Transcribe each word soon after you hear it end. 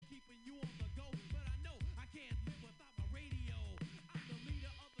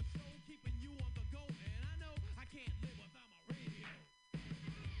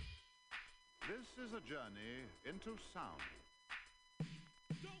This is a journey into sound.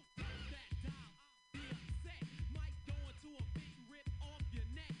 Don't touch that dial, I'll be upset. Might go into a big rip off your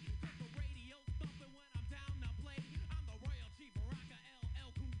neck. Cause the radio's thumping when I'm down to play. I'm the royal chief rocker,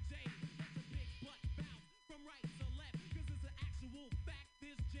 LL Cool J. Let the big butt bounce from right to left. Cause it's an actual fact,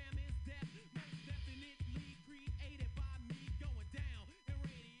 this jam is death. Most definitely created by me. Going down in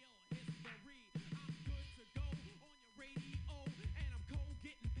radio history. I'm good to go on your radio. And I'm cold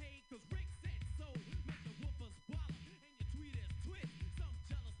getting paid cause Rick said so. Make the woofers swallow and your tweet is twist. Some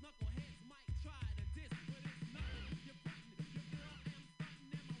jealous knuckleheads might try to diss, but it's nothing. You're frontin', your girl am stuntin',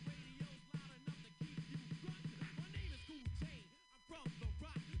 and my radio's loud enough to keep you gruntin'. My name is Cool J, I'm from the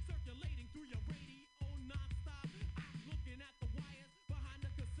rock, circulating through your radio non-stop. I'm looking at the wires behind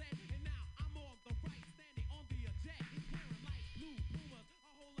the cassette, and now I'm on the right, standing on the eject. Wearing light blue Pumas,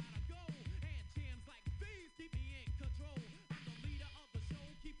 a whole lot of gold, and jams like these keep me in control. I'm the leader of the show,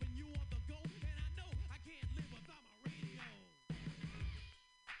 keeping you on the go, and I know I can't live without my radio.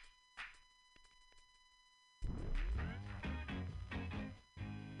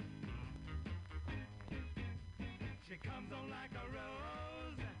 She comes on like a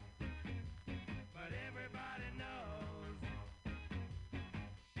rose, but everybody knows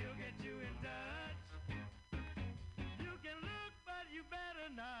she'll get you in touch. You can look, but you better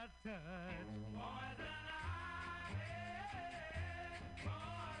not touch. Poison ivy,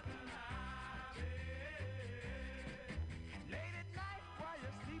 poison ivy. Late at night while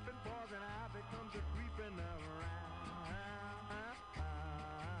you're sleeping, poison ivy comes a creeping around.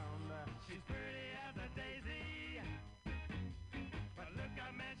 She's pretty as a daisy, but look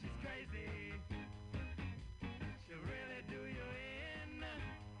out, man, she's crazy. She'll really do you in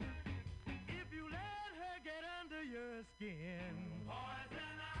if you let her get under your skin.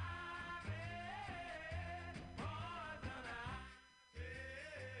 Poison ivy, poison ivy.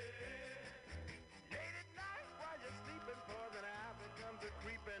 Late at night while you're sleeping, poison ivy comes a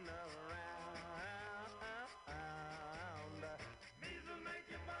creeping around. Measles make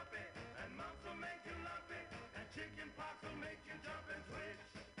you bumpy, and mumps will make you lumpy, and chicken pox will make you jump and twitch.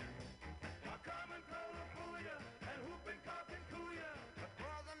 A common cold will fool you, and whooping cough can cool you, but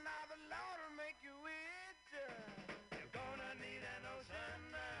poison ivy, Lord, will make you itch. You're gonna need an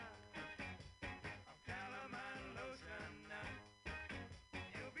ocean of calamine lotion.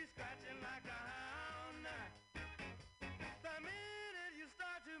 You'll be scratching like a hound the minute you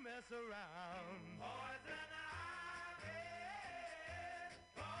start to mess around. Poison ivy,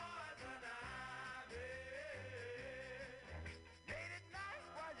 poison ivy. Late at night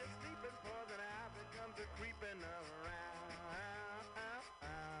while you're sleeping, poison ivy comes a creeping around.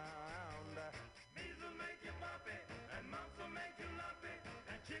 Measles make you bumpy, and mumps will make you lumpy,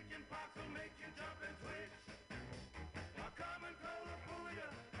 and chicken pox will make you jump and twitch. A common cold will fool you,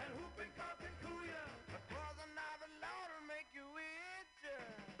 and whooping cough can cool you, but poison ivy, Lord, will make you itch.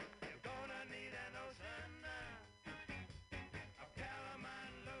 You're gonna need an ocean of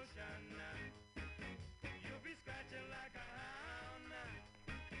calamine lotion. You'll be scratching like a hound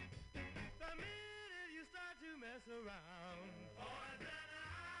the minute you start to mess around. Poison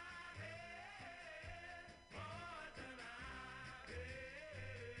ivy, poison ivy.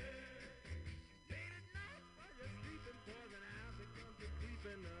 Late at night while you're sleeping, poison ivy comes a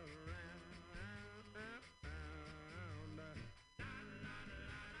creeping around.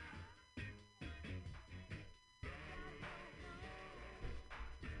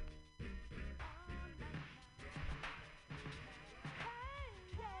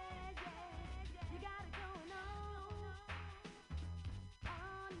 You got it going on.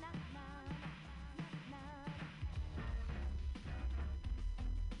 Oh, nah, nah, nah, nah.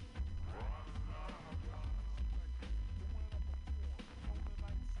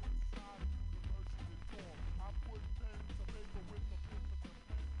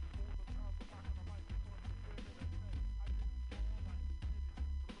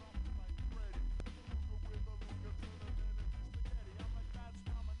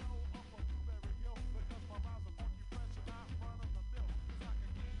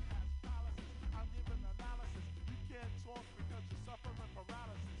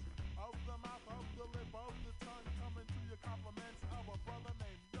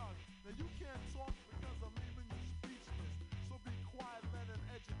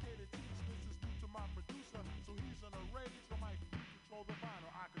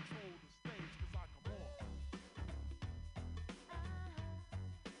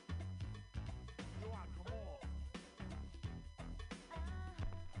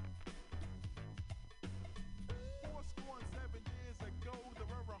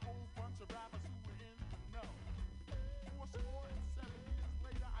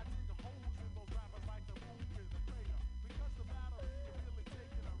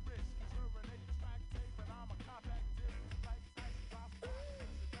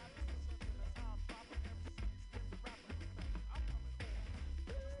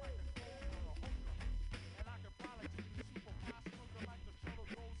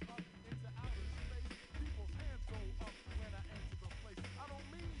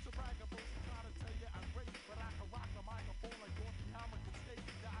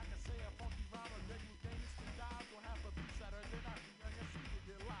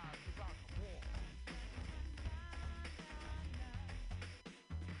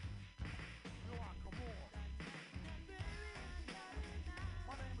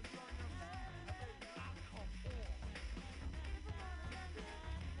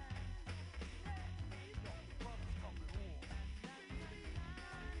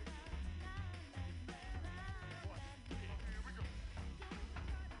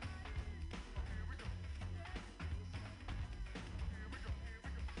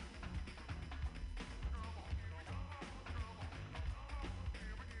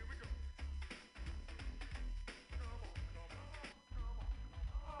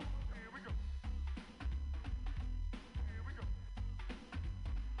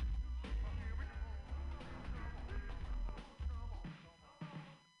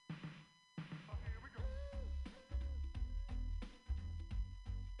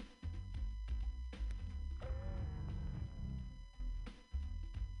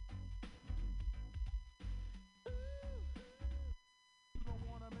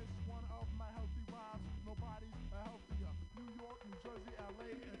 Jersey,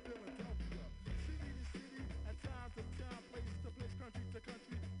 LA, and Philadelphia. City to city, and town to town, place to place, country to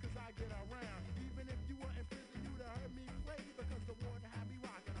country, cause I get around. Even if you were in prison, you'd have heard me play, because the warden had me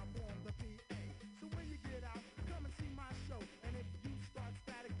rocking, I formed the PA. So when you get out, come and see my show, and if you start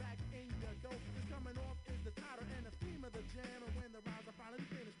static back in your dope, cause coming off is the title and the theme of the jam, and when the rhymes are finally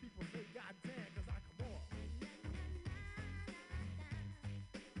finished, people say, God damn, cause I come off.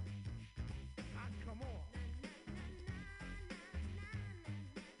 I come off.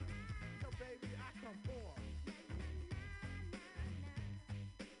 Yo, baby, I come off.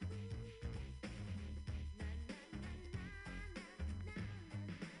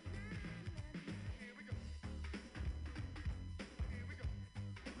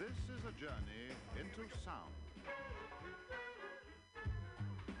 This is a journey into sound.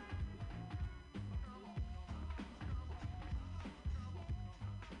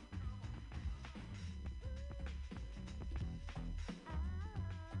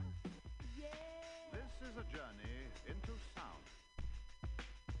 This is a journey into sound.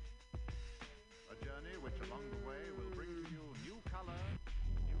 A journey which along the way will bring to you new color,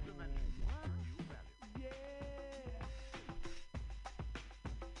 new dimension, new value.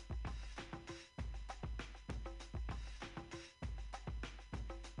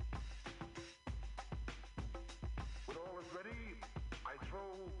 When all is ready, I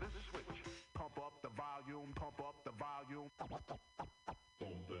throw this switch. Pump up the volume, pump up the volume. Pump that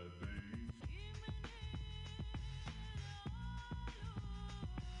bass.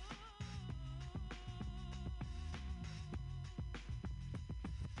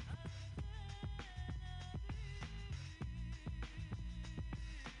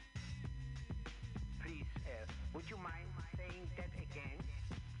 Please, would you mind saying that again?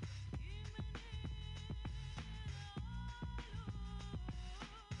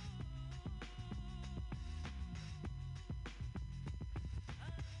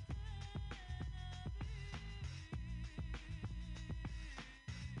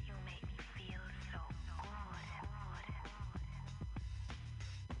 You make me feel so good.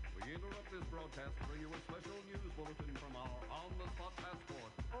 We interrupt this broadcast to bring you a special news bulletin from our on-the-spot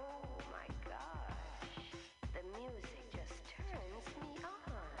passport. Oh my gosh. The music just turns me on.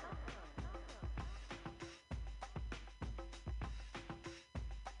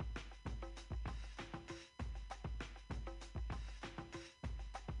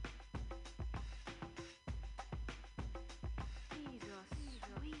 These are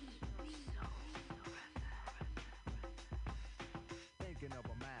sweet souls, brother. Thinking of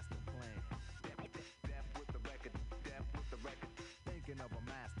a master plan. Death with the record, death with the record. Thinking of a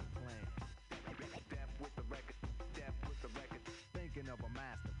master plan. Death with the record, death with the record. Thinking of a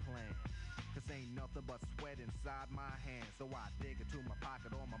master plan. Cause ain't nothing but sweat inside my hands. So I dig into my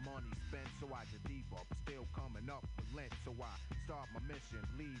pocket, all my money spent. So I get deeper, but still coming up with lint. So I start my mission,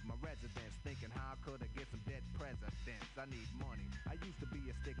 leave my residence. Thinking how could I get some dead presidents? I need money. I used to be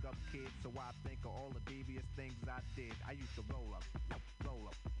a stick-up kid, so I think of all the devious things I did. I used to roll up,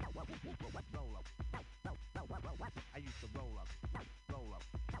 roll up, roll up, roll up. I used to roll up, roll up,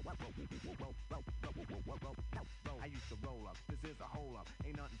 I used to roll up. This is a hole up.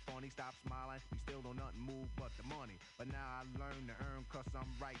 Ain't nothing funny. Stop smiling. We still don't nothing move but the money. But now I learn to earn cause I'm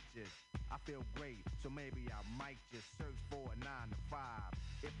righteous. I feel great, so maybe I might just search for a 9 to 5.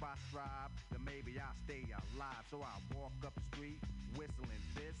 If I strive, then maybe I'll stay alive. So I walk up the street, whistling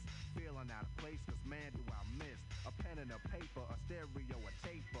this, feeling out of place, cause man do I miss a pen and a paper, a stereo, a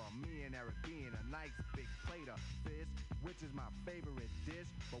taper. Me and Eric being a nice big plate of fish, which is my favorite dish.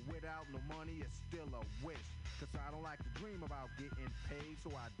 But without no money, it's still a wish. Cause I don't like to dream about getting paid,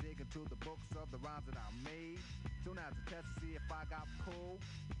 so I dig into the books of the rhymes that I made. So now's a test to see if I got pulled.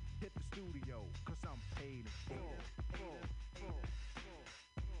 Hit the studio, cause I'm paid in full.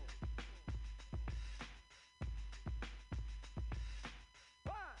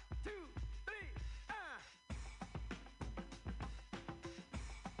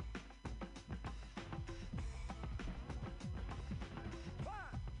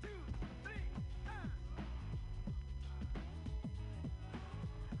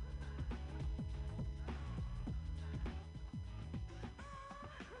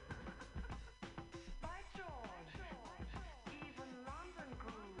 By George, even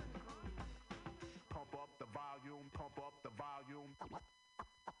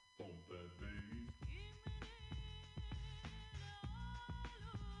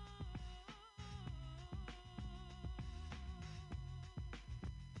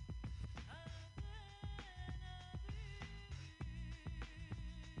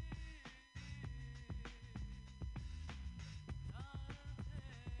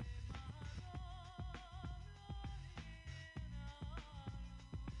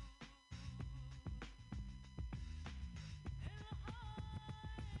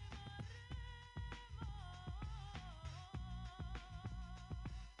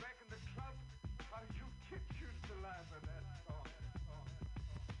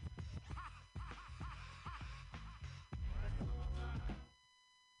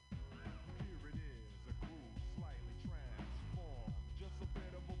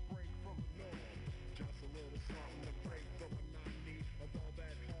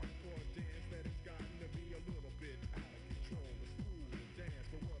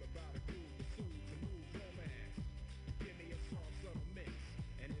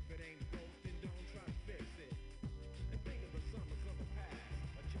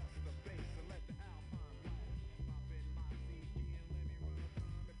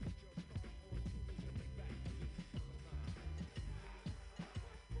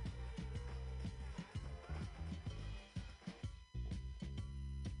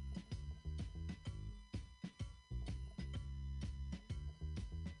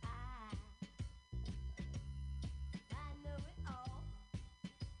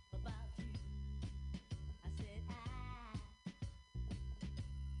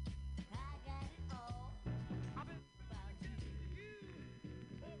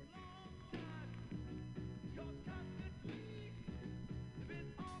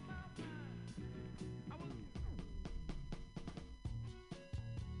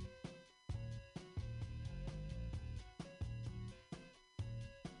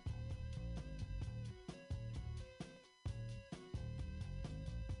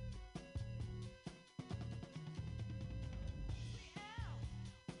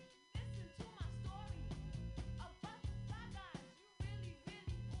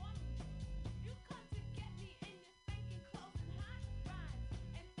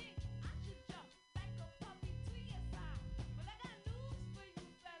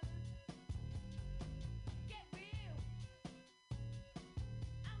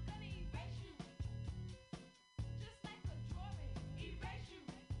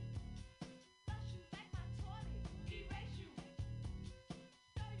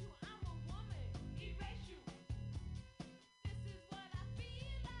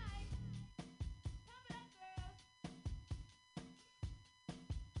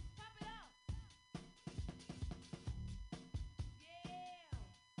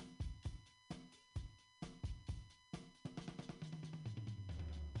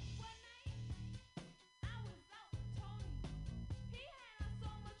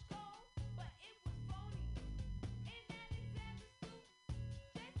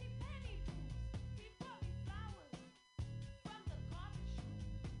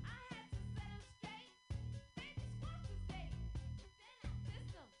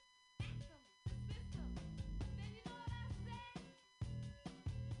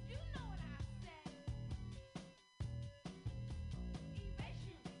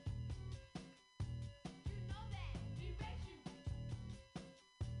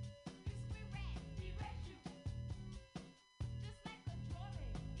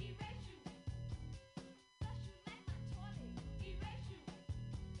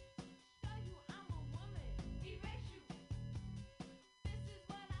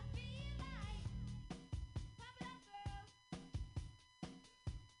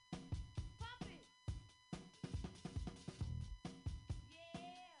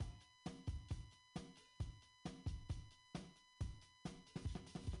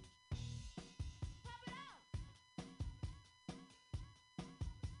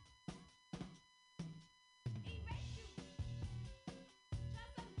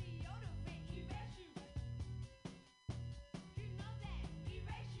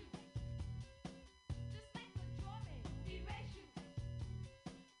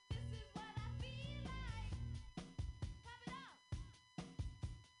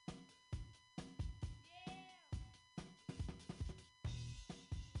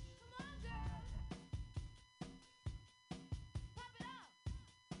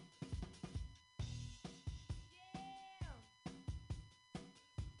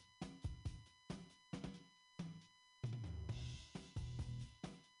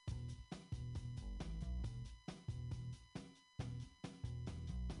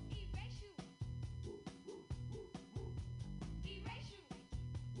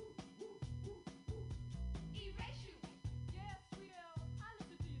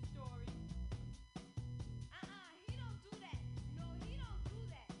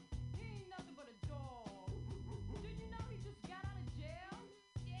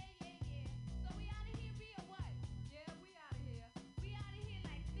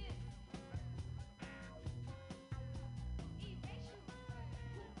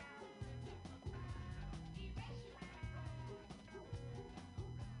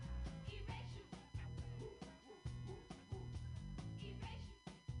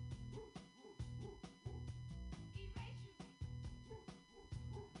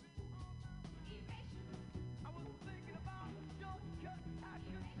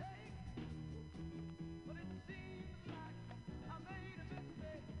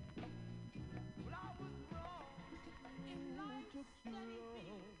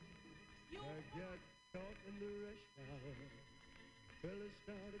the rush hour. Fellas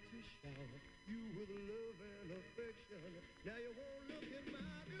started to shower you with love and affection. Now you won't look in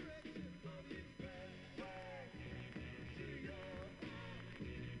my direction on the expressway to your heart.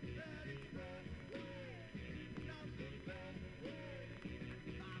 That expressway, not the best way.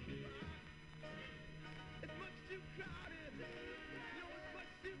 It's much too crowded. No, it's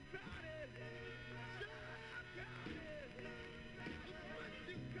much too crowded. So crowded. It's much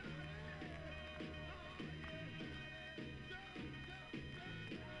too crowded.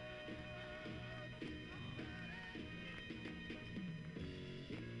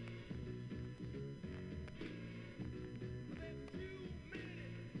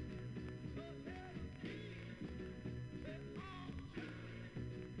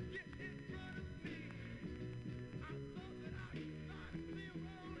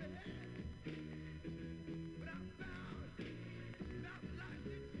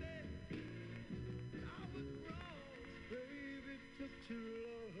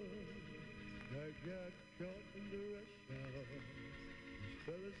 I got caught in the rush hour. These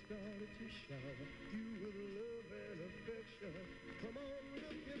fellas started to shower you with love and affection. Come on,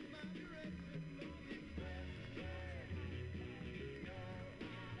 look in my direction on the expressway.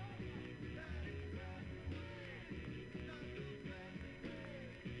 That expressway, not the best way.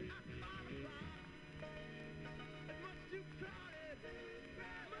 I thought about it's much too crowded,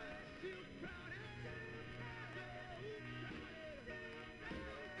 much too crowded.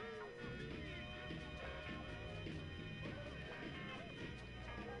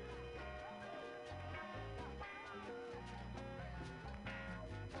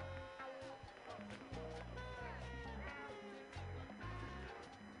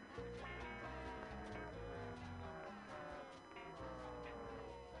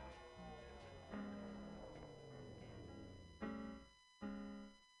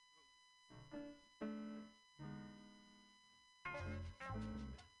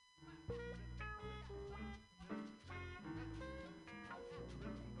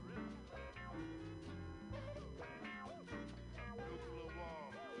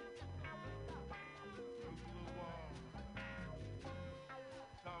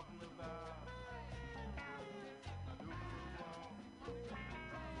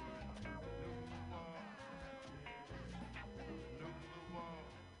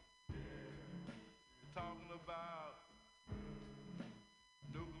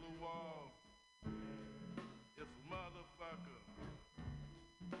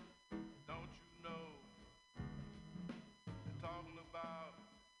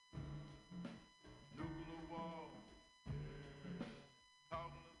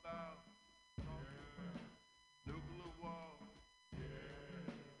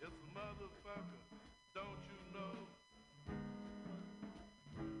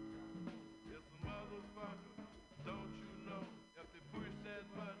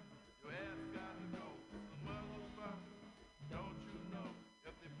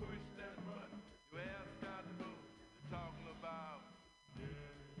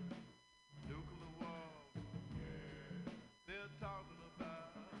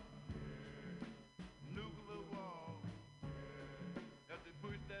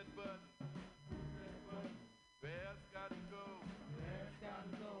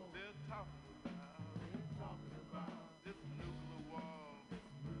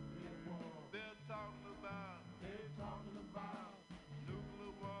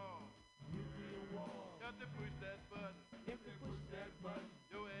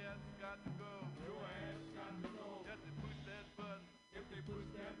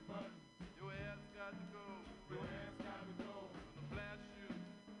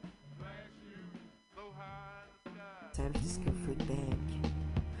 San Francisco Food Bank.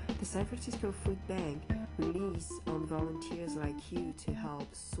 The San Francisco Food Bank relies on volunteers like you to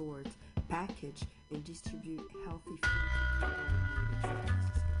help sort, package, and distribute healthy food to people in need in San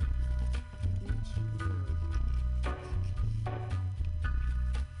Francisco. Each year,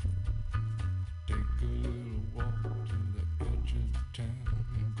 take a little walk to the edge of town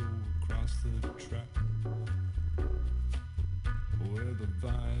and go across the track where the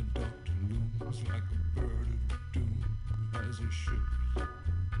viaduct looms like a bird of doom as it ships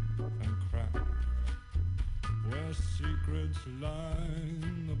and cracks, where secrets lie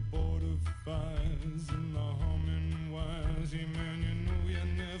in the border fires and the humming wires. Yeah, man, you know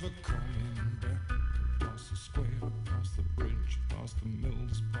you're never coming back. Past the square, past the bridge, past the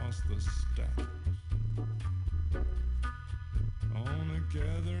mills, past the stacks. On a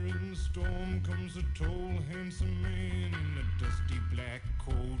gathering storm comes a tall, handsome man in a dusty black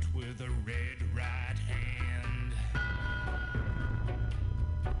coat with a red right hand.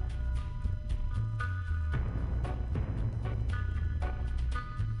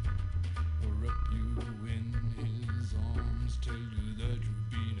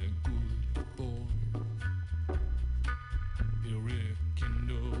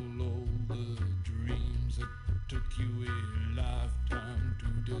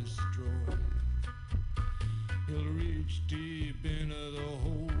 destroy. He'll reach deep into the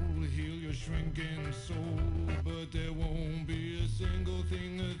hole, heal your shrinking soul, but there won't be a single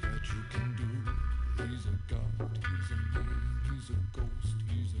thing that you can do. He's a god, he's a man, he's a ghost,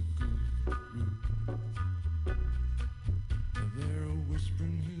 he's a guru. They're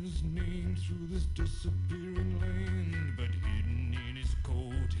whispering his name through this disappearing land, but hidden in his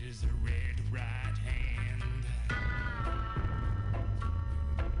coat is a red right hand.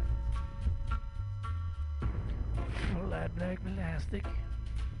 Lad Black Elastic,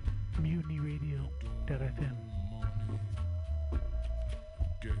 MutinyRadio.fm.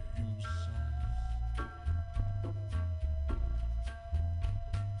 Get you some.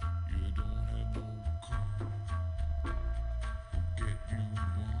 You don't have no car. Get you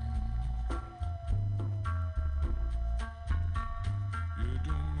one. You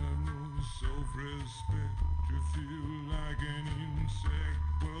don't have no self-respect. You feel like an insect.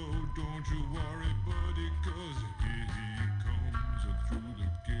 Well, don't you worry, buddy, 'cause here he comes through the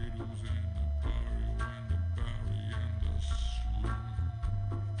ghettos and the barrio and the barry and the slum.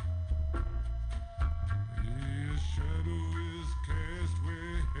 His shadow is cast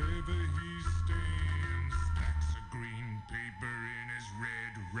wherever he stands. Stacks of green paper in his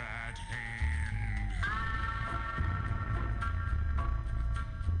red right hand.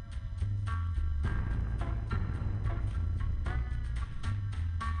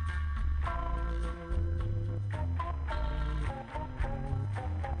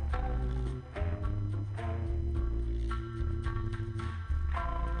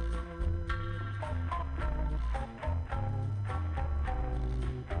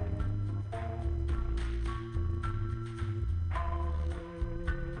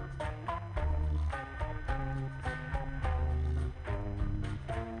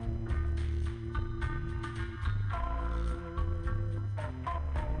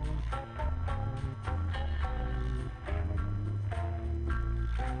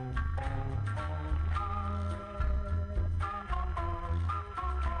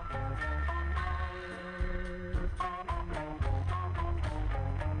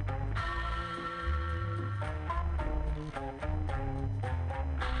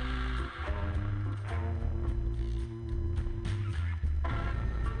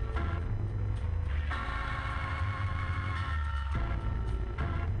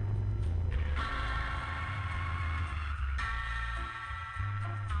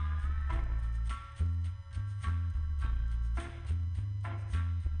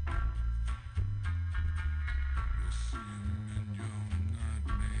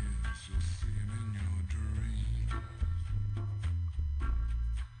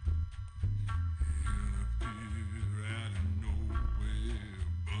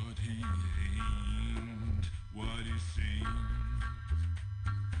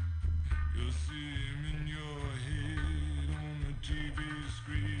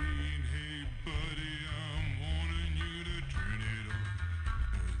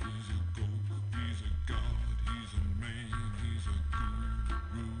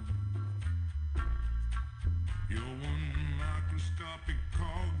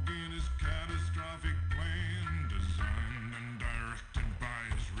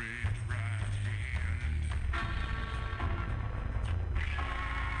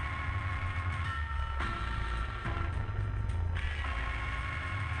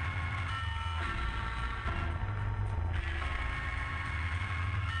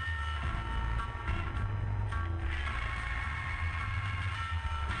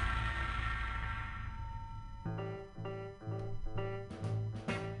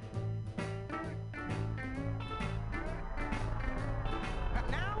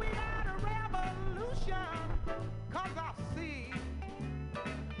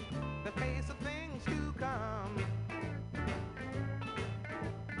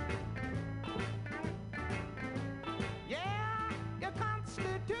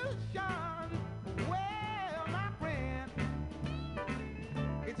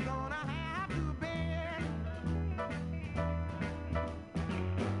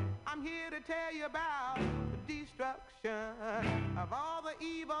 Tell you about the destruction of all the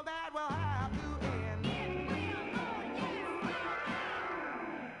evil that will have to end.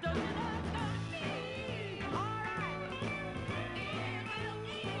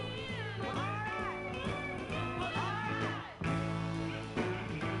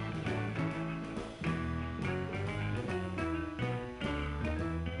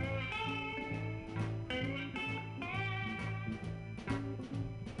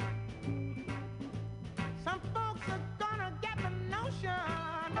 Some folks are gonna get the notion.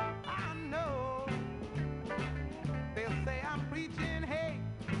 I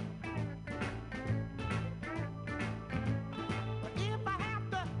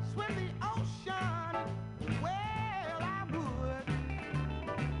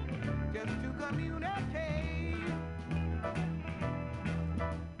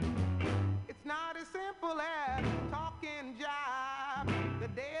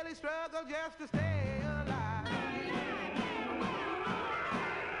just to stay alive.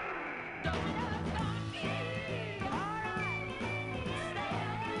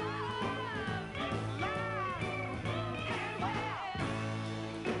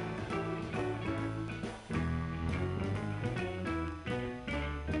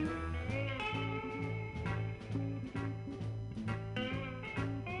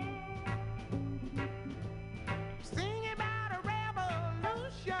 Sing about a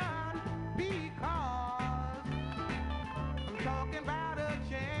revolution because I'm talking about a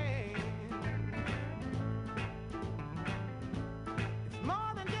change. It's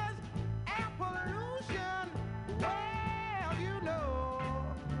more than just air pollution. Well, you know,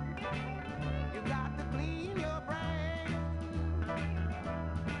 you got to clean your brain.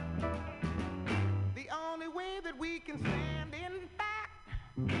 The only way that we can stand in fact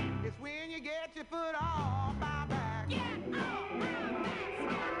is when you get your foot off my back. Get off my back.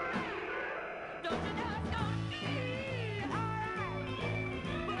 Don't you know it's gonna be alright?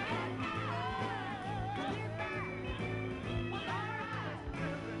 Get back. Well, alright.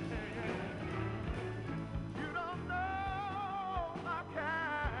 You don't know my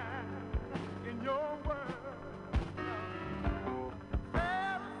kind in your world.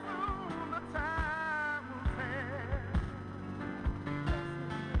 Very soon the time will pass.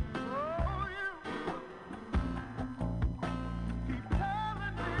 Oh, you keep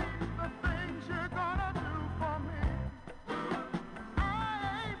telling me the things you're gonna do for me.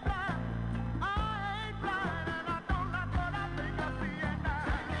 I ain't blind, and I don't like what I think I see at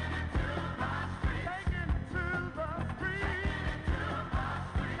night. Taking it to the street,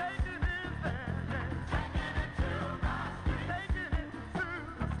 taking it there, taking it to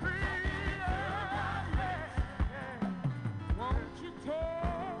the street, Won't you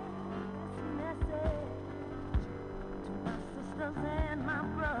take this message to my sisters and my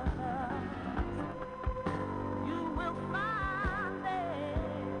brothers? You will find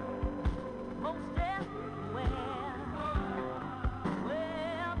them most everywhere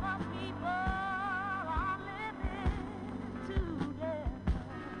where the people are living together.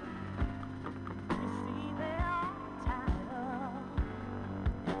 You see, they are tired of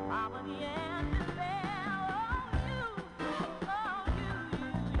poverty and despair. You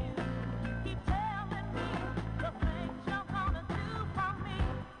keep telling me the things you're gonna do for me.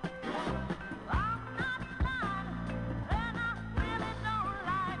 I'm not blind, and I really don't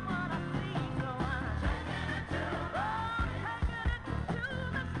like what I see, so I'm taking it to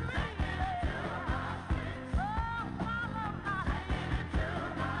the street. Follow my lead.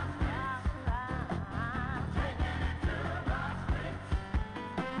 Taking it to the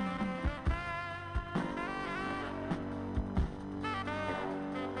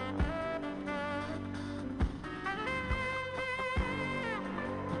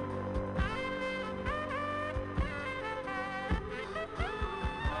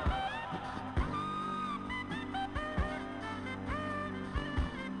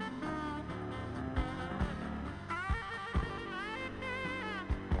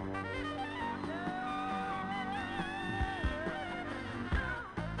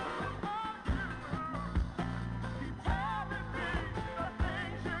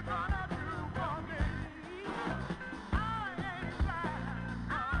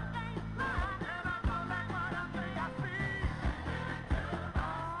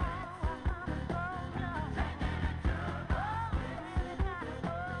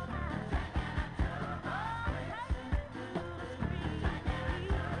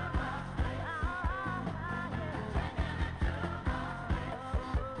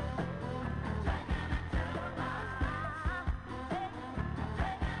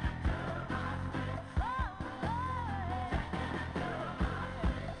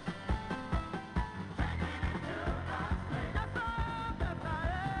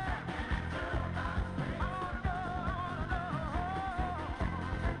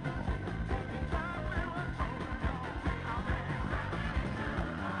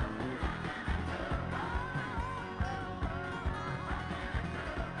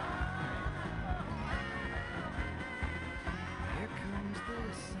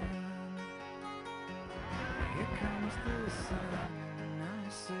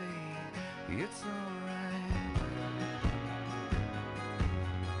It's alright,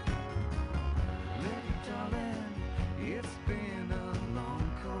 little darling. It's been a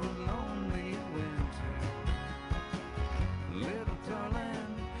long, cold, lonely winter. Little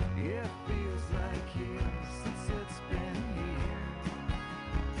darling, it feels like years since it's been here.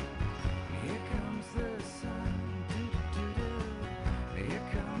 Here comes the sun, doo-doo-doo-doo. Here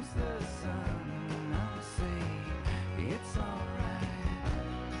comes the sun. I'll say it's alright.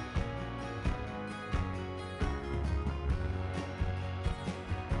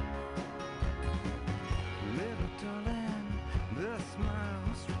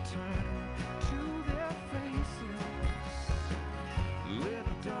 smiles return to their faces.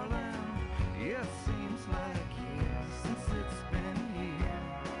 Little darling, it seems like years since it's been here.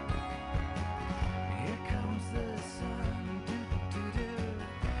 Here comes the sun, do-do-do.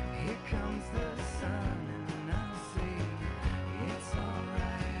 Here comes the sun, and I'll say it's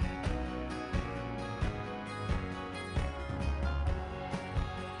alright.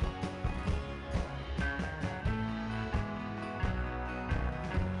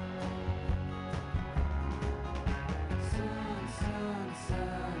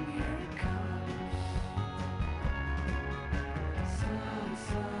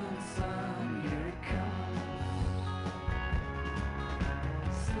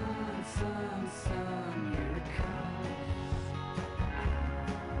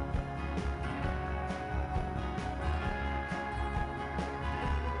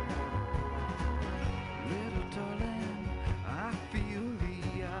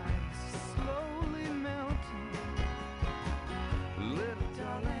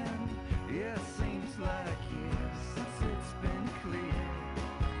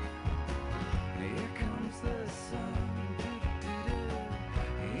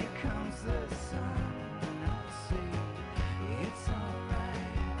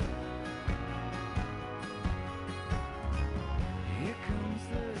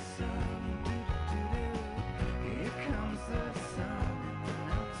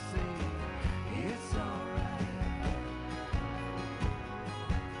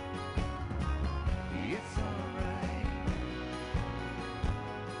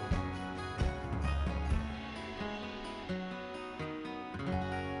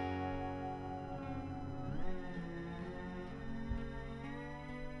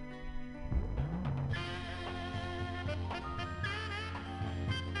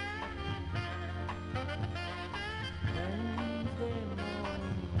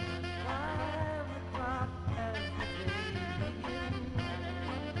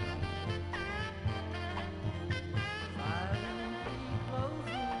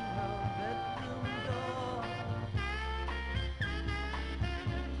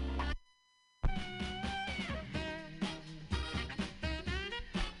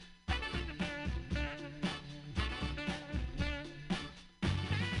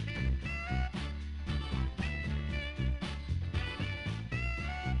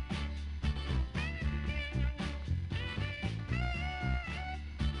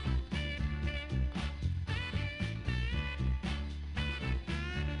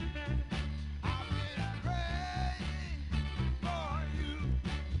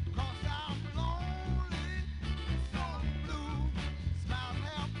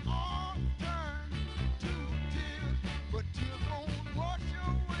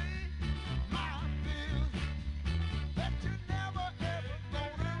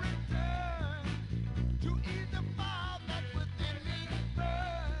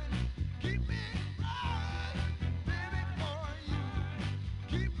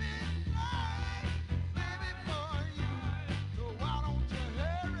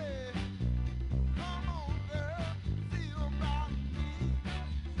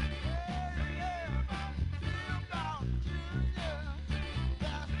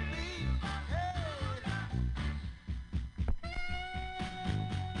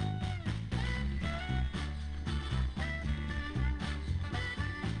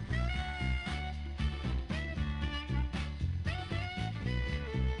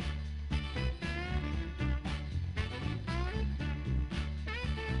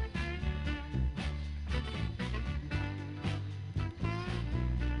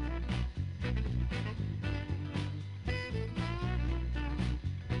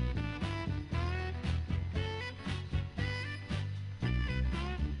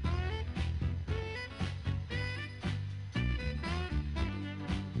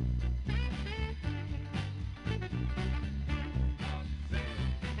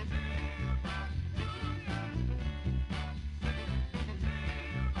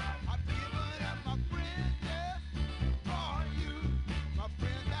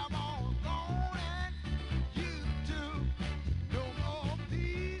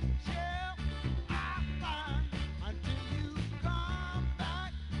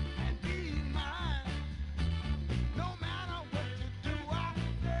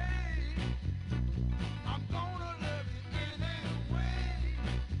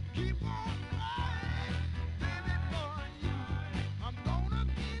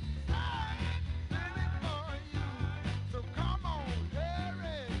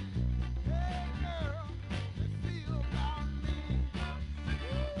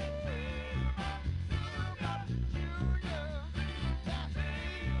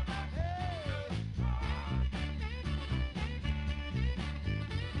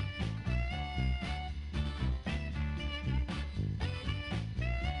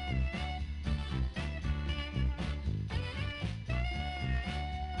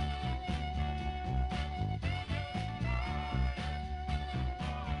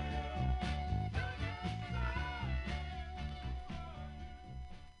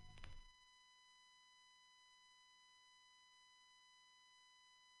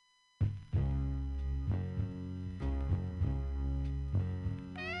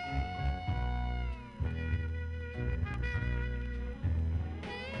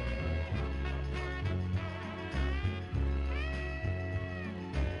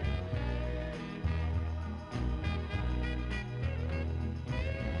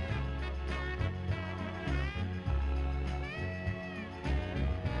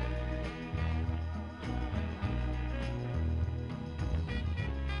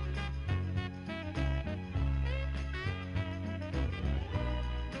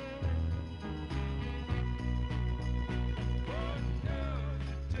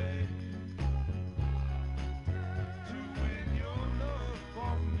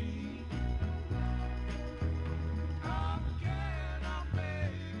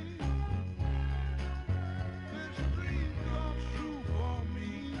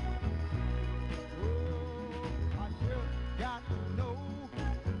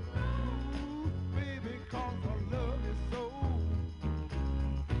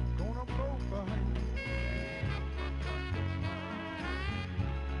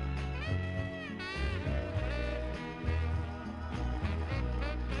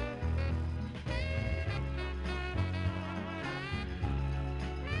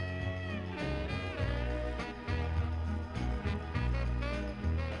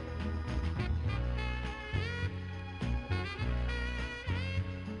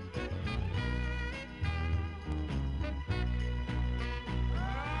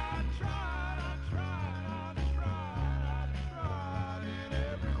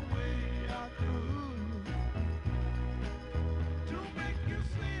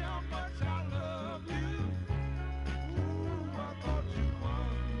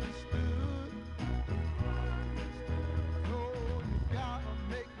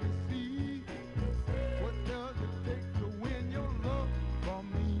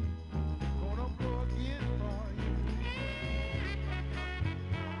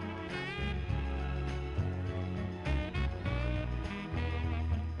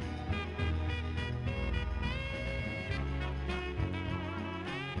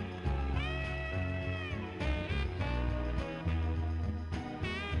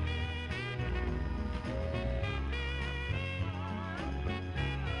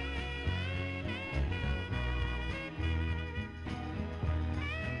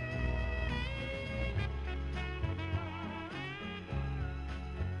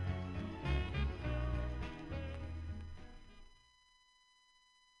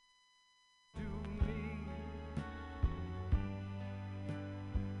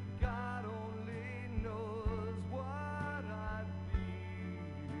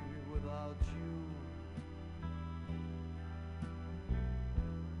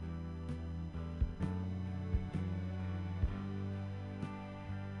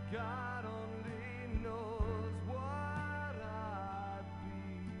 God only knows what I'd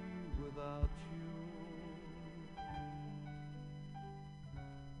be without you.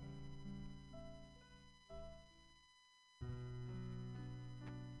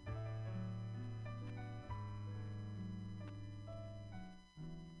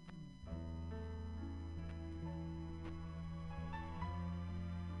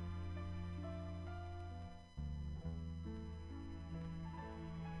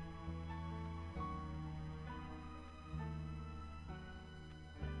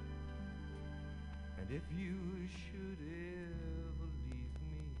 And if you should ever leave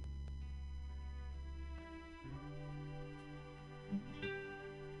me,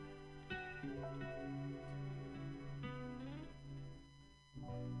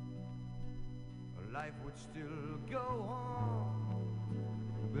 life would still go on,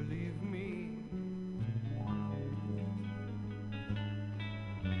 believe me.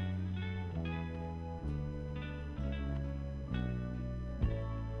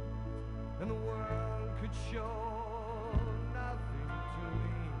 And the world could show nothing to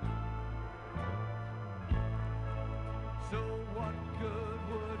me. So what good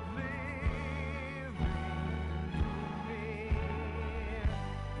would living do me?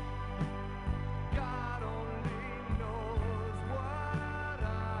 God only knows what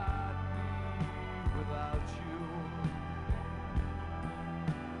I'd be without you.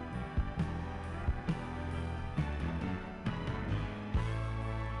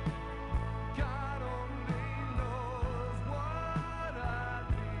 God only knows what I'd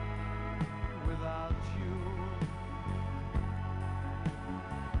be without you.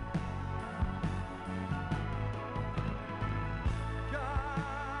 God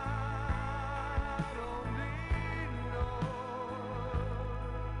only knows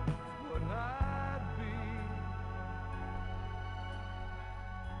what I'd be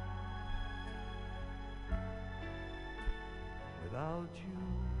without you.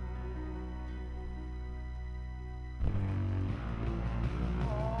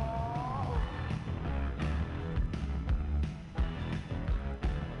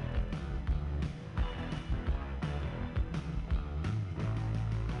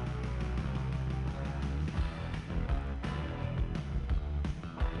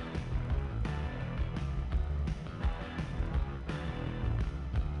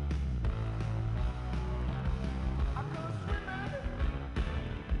 I go swimming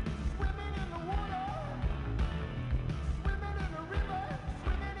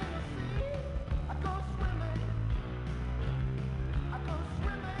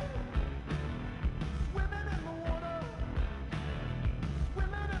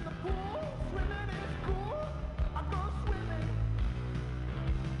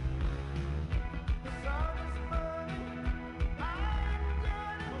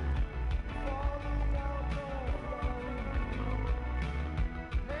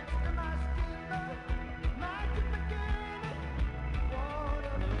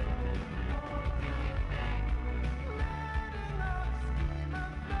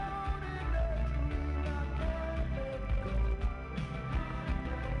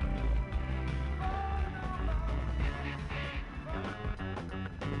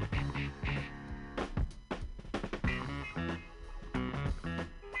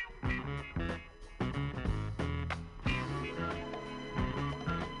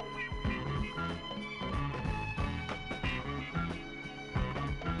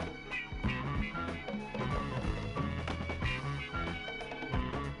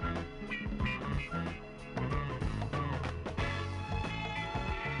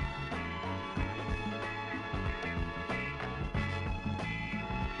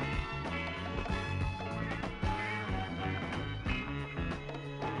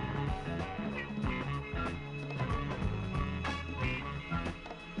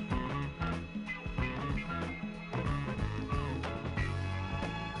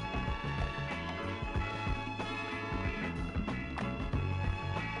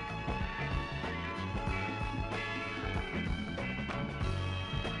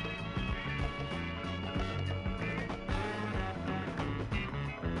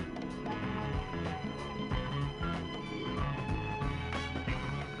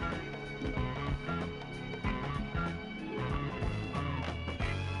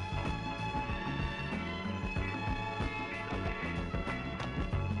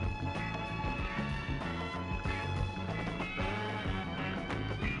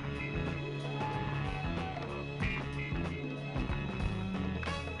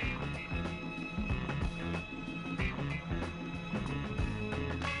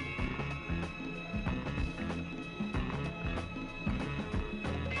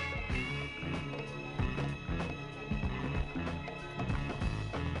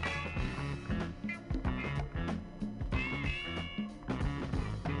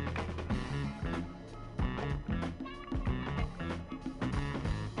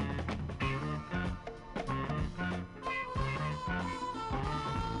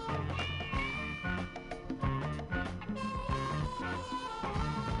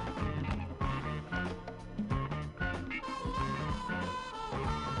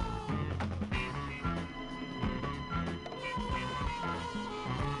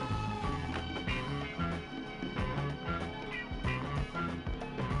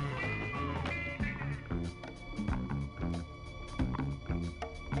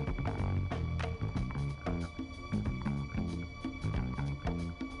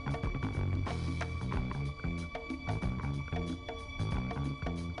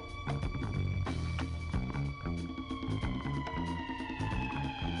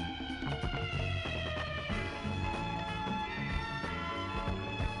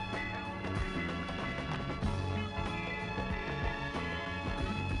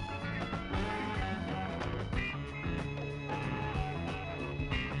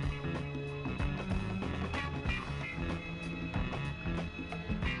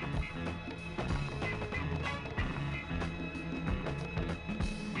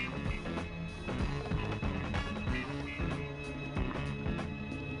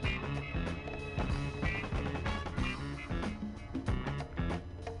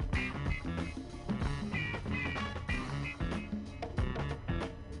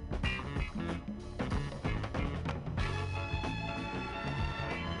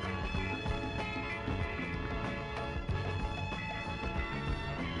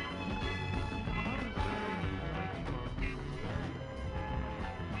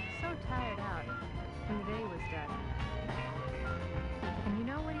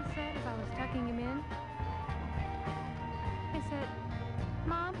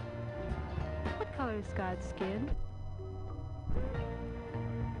is God's skin?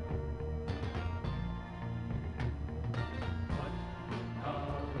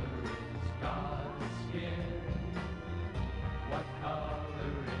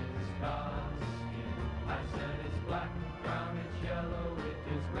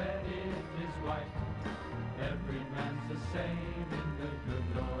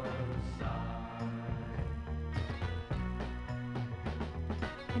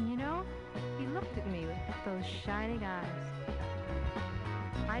 And you know, he looked at me with those shining eyes.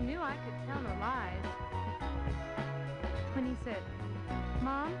 I knew I could tell no lies. When he said,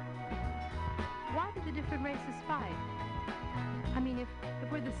 Mom, why do the different races fight? I mean, if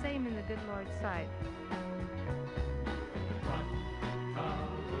we're the same in the good Lord's sight.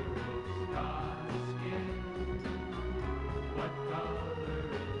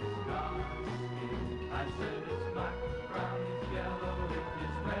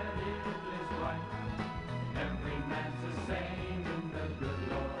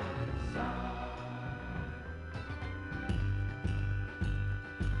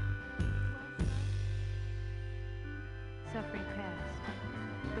 Suffering past.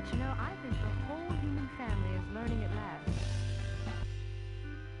 But you know, I think the whole human family is learning at last.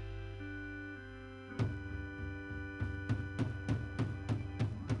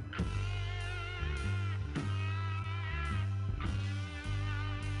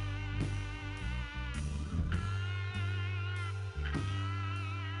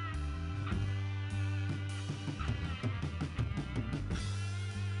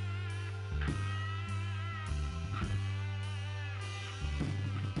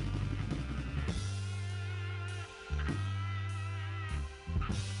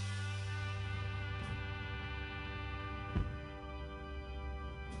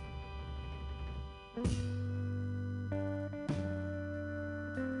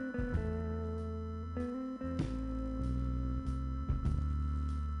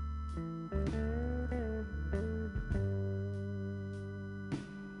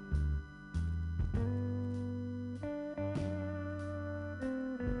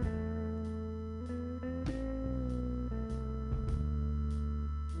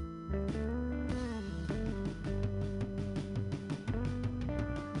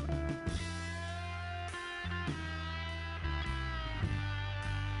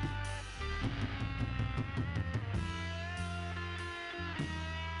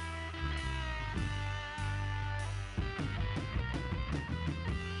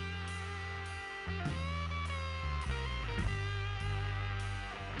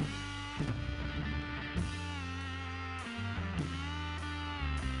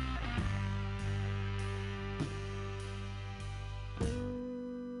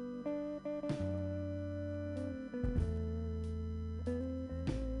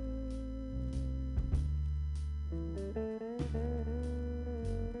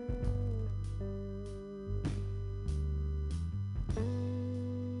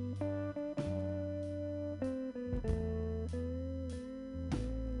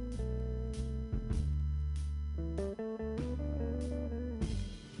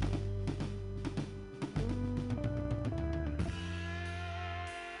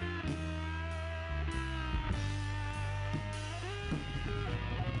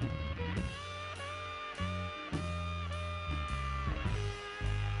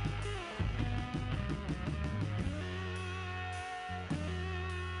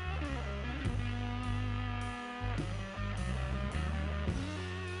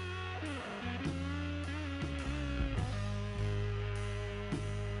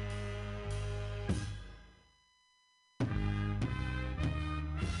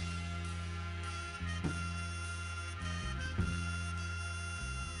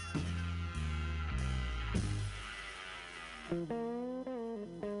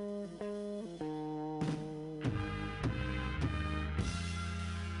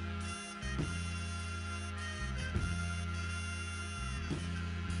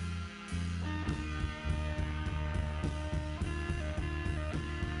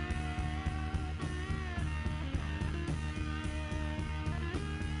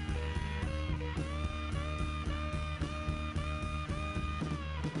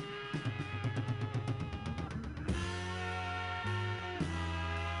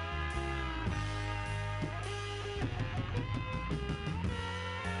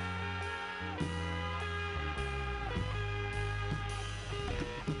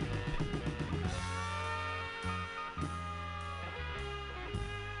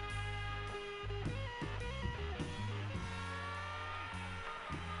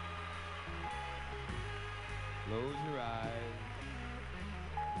 Close your eyes.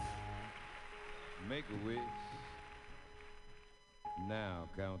 Make a wish. Now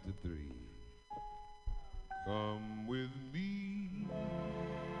count to 3. Come with me,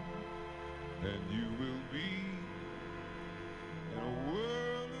 and you will be in a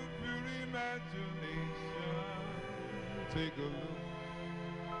world of pure imagination. Take a look,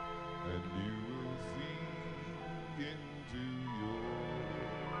 and you will see into your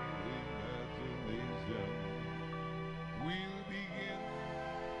imagination. We'll begin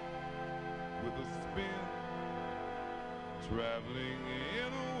with a spin, traveling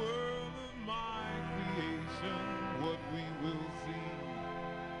in a world of my creation. What we will see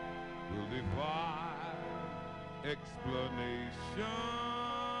will defy explanation.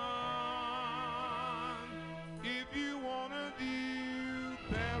 If you wanna view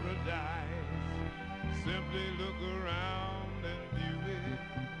paradise, simply look around and view it.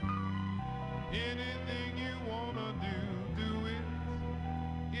 Anything you wanna do, do it.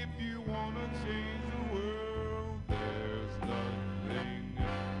 If you wanna change the world, there's nothing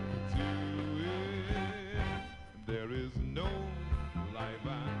to it. There is no life I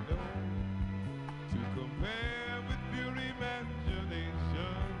know to compare with pure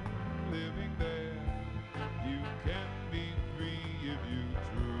imagination. Living there, you can be free if you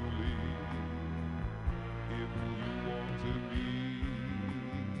truly, if you want to be.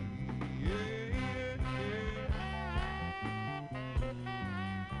 Yeah, yeah,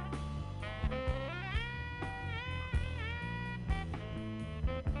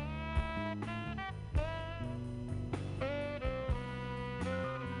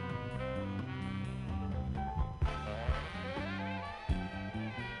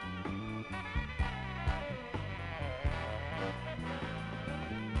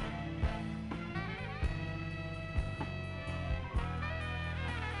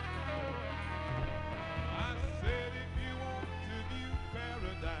 I said if you want to view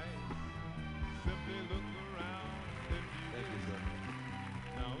paradise, simply look around and view it.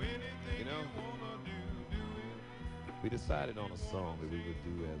 Now anything You know, you wanna do, do it. we decided on a song that we would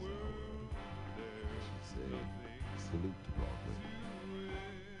do as our, I should say, salute to Broadway.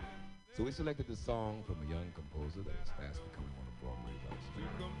 So we selected this song from a young composer that was fast becoming one of Broadway's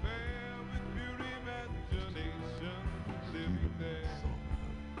outstanding. Compare with pure imagination. Living there,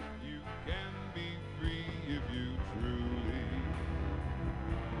 you can be free if you truly,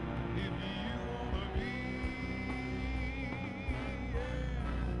 if you wanna be. Yeah.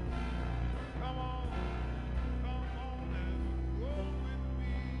 Come on and go with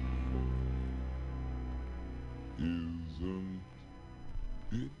me. Isn't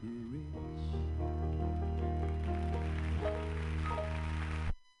it rich?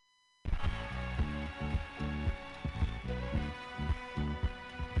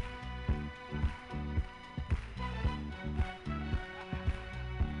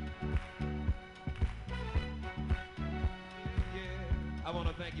 I want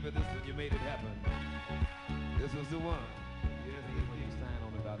to thank you for this one. You made it happen. This was the one. Yes, When you sign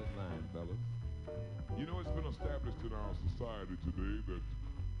on the dotted line, fellas. You know, it's been established in our society today that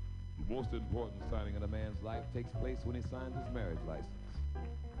The most important signing in a man's life takes place when he signs his marriage license.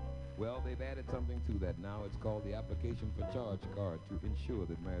 Well, they've added something to that now. It's called the application for charge card to ensure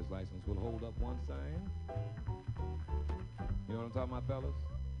that marriage license will hold up once signed. You know what I'm talking about, fellas?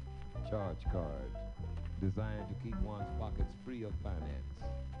 Charge card. Designed to keep one's pockets free of finance.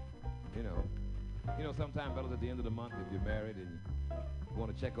 You know, sometimes, fellas, at the end of the month, if you're married and you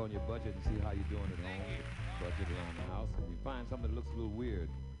want to check on your budget and see how you're doing at home, budget around the house, and you find something that looks a little weird.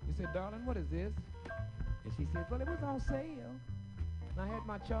 You say, darling, what is this? And she says, well, it was on sale. And I had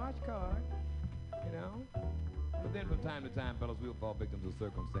my charge card, you know. But then from time to time, fellas, we'll fall victims of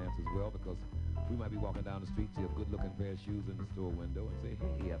circumstance as well, because we might be walking down the street, see a good-looking pair of shoes in the store window, and say,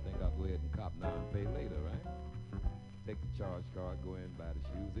 hey, I think I'll go ahead and cop now and pay later, right? Take the charge card, go in and buy the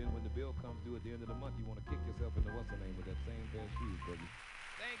shoes. Then when the bill comes due at the end of the month, you want to kick yourself in the what's-the-name with that same pair of shoes, baby.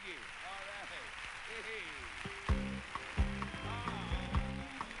 Thank you. All right. Hey.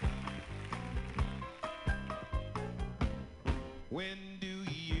 When do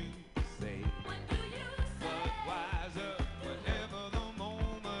you say? Budweiser, whenever the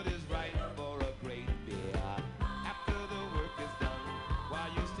moment is right for a great beer. After the work is done,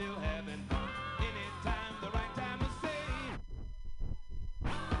 while you're still having fun. Anytime, the right time to say.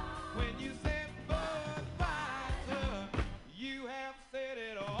 When you say Budweiser, you have said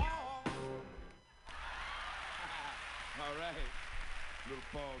it all. All right. Little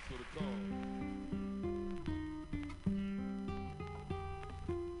pause for the call.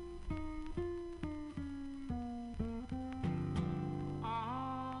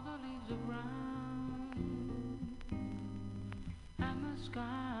 All the leaves are brown and the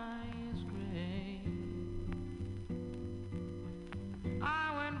sky is gray.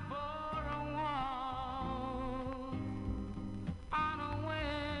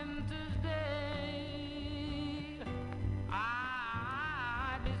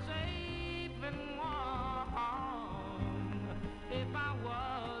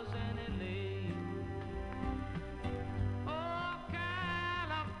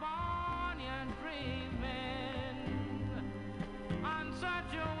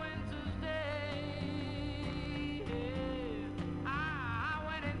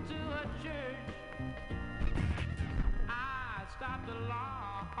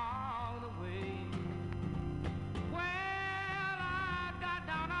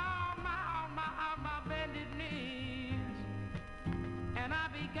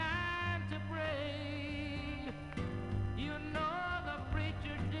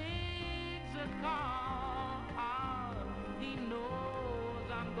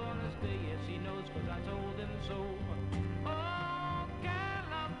 'cause I told them so. Oh,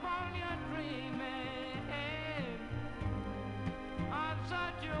 California dreaming on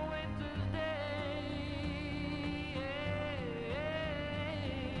such a winter's day.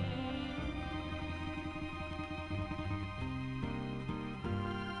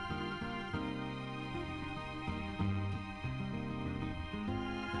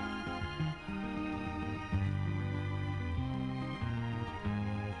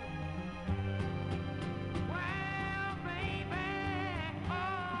 Well, baby,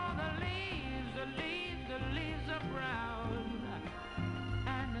 oh, the leaves are brown,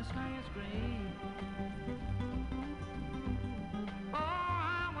 and the sky is gray. Oh,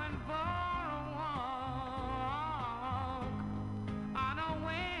 I went for a walk on a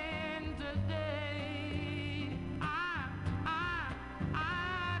winter's day. I'd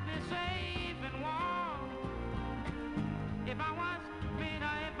be safe and warm if I was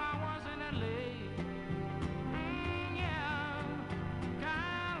Peter, if I was in LA. Yeah,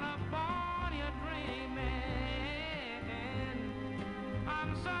 California dreaming on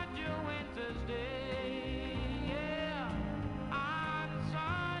such a winter's day. Yeah, on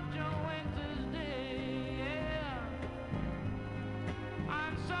such a winter's day. Yeah,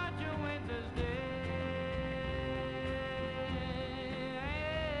 on such a winter's day.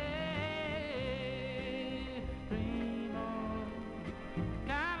 Dream on,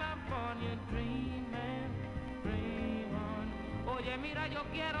 California dreaming, dream on. Oye, mira, yo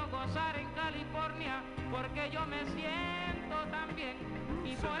quiero gozar en California porque yo me siento tan bien.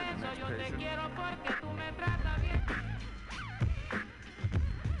 Y por eso yo te quiero porque tú me tratas bien.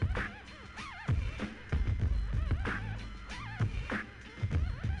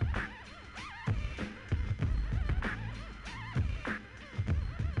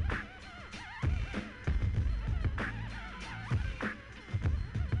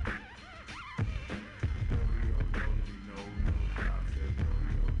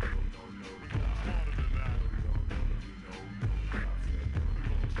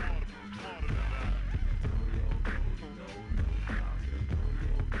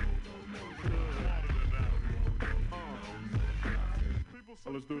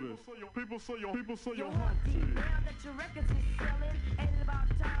 Let's do this. People say you're You're happy now that your records is selling. Ain't it about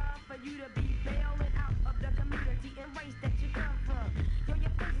time for you to be bailing out of the community and race that you come from? Yo,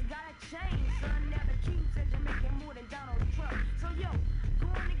 your face has gotta change, son. Now the Q said you're making more than Donald Trump. So yo, go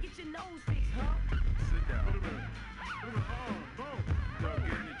on and get your nose fixed, huh? Sit down. Wait a minute. Now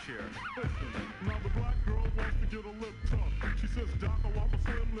get in your chair. Listen, now the black girl wants to get a lip tuck. She says, Doc, I want my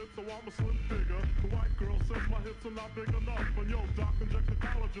slim lips, I want my slim figure. The white girl says my hips are not big enough. And yo, Doc, injected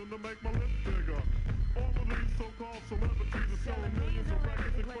collagen to make my lips bigger. All of these so-called celebrities are selling millions of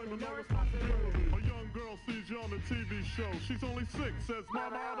records and claiming no responsibility. A young girl sees you on a TV show. She's only 6, says,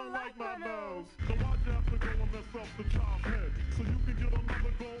 Mama, I don't like my nose. So why'd you have to go and mess up the child's head? So you can get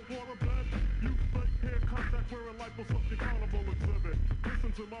another gold water bed? You fake hair contact wearing liposuction carnival exhibit.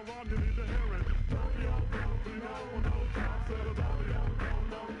 Listen to my rhyme, you need to hear it. Tokyo, no time. Said a Tokyo,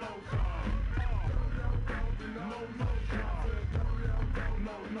 no time. No time.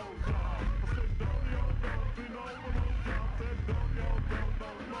 No time. I said Tokyo, no time. Said Tokyo, no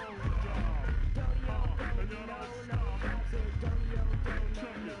time. And you don't stop.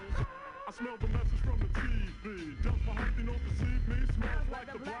 Check it. I smell the message from the TV. Does my husband not deceive me? Smells like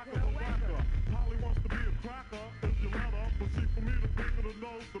the black of the whacker. Polly wants to be a cracker, if you let her. But see, for me, the bigger the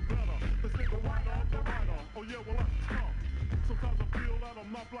nose, the better. They say the whiter, the whiter. Oh yeah, well that's tough. Sometimes I feel that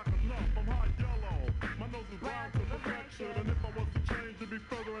I'm not black enough. I'm high yellow. My nose is brown to perfection. And if I was to change, it'd be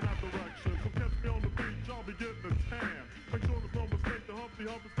further in that direction. So catch me on the beach, I'll be getting a tan. Make sure there's no mistake, the Humpty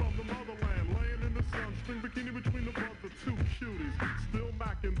Hump is from the motherland. Laying in the sun, string bikini between the buns of 2 cuties. Still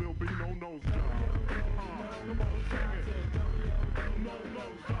macking, there'll be no nose job. Come on, sing it. No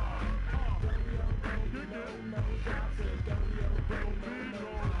nose job. You get no job. There'll be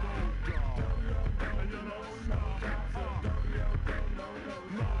no nose job. And you don't stop. No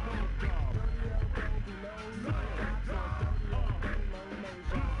nose job.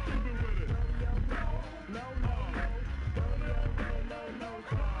 Just keep it with it.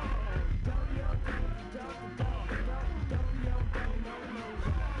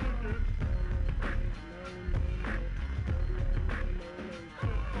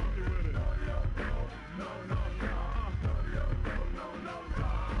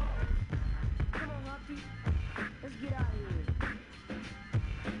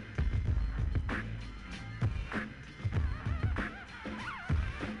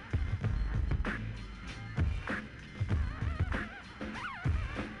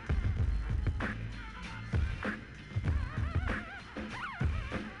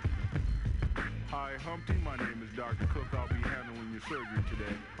 Humpty. My name is Dr. Cook. I'll be handling your surgery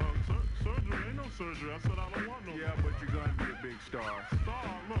today. Surgery? Ain't no surgery. I said I don't want no Yeah, but you're gonna be a big star. Star?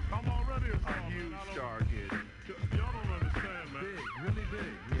 Look, I'm already a star. A huge star, kid. Y'all don't understand, man. Big, really big.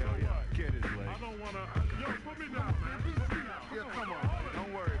 So what? Kid is late. I don't want to... Yo, put me down, man. Put me down. Yeah, come on.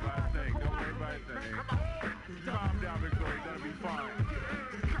 Don't worry about a thing. Don't worry about a thing. Calm down, Victoria. You're gonna be fine.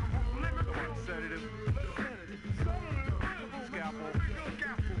 Come on, sedative. Scalpel.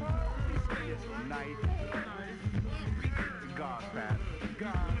 Knife. God, Pat.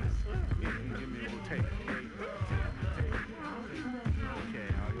 God. Give me a little tape. Okay,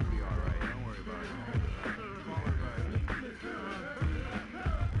 you'll be all right. Don't worry about it. Don't worry about it.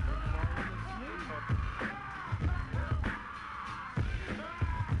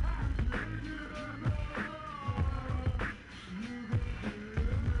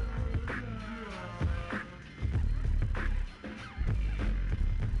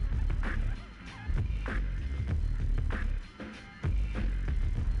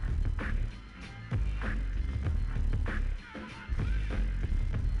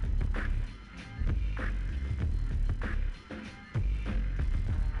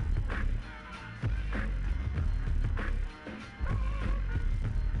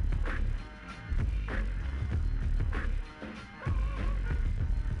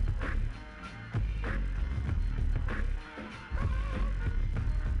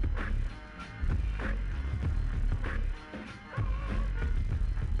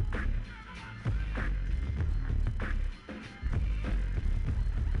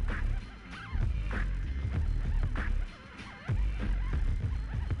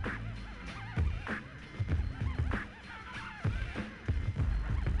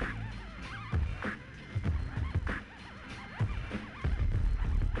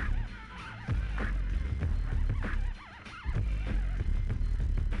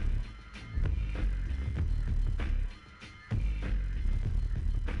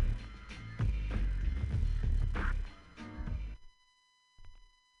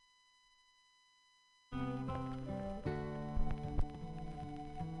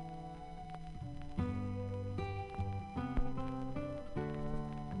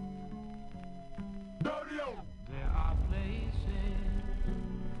 There are places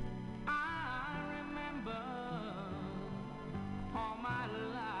I remember all my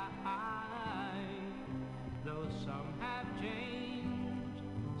life, though some have changed,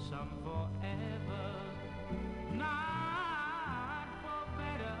 some forever, not for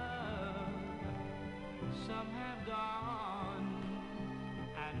better. Some have gone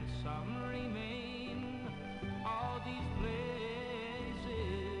and some remain. All these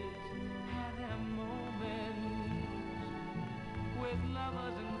places have their moments with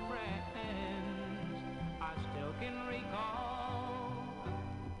lovers and friends. I still can recall.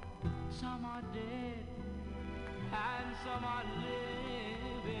 Some are dead and some are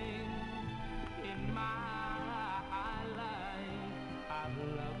living in my life. I've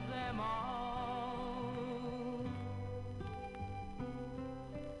loved them all.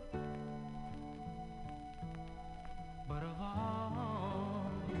 But of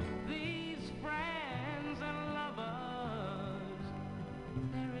all these friends and lovers,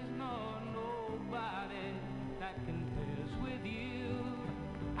 there is nobody that compares with you.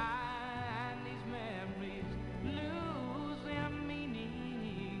 And these memories lose their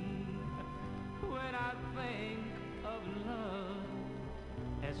meaning when I think of love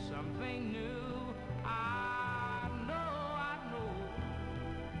as something new. I know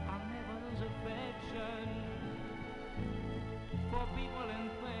I'll never lose affection for people and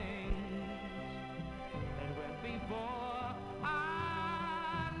things that went before. I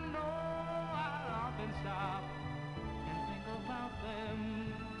know I'll often stop and think about them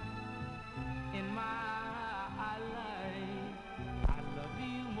in my life. I love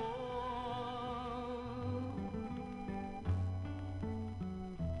you more.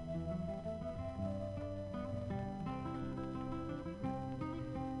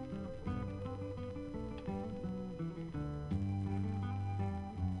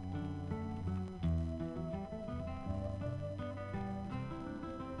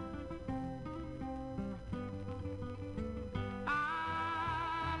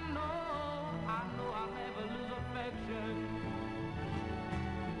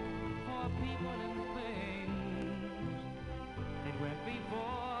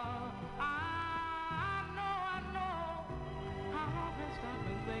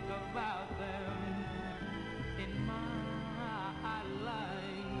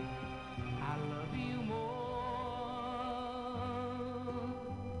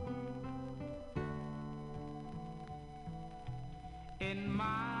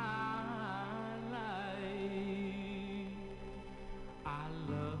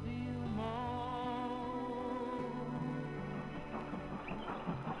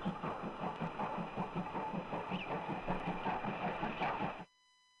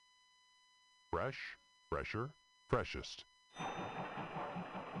 fresh, fresher, freshest.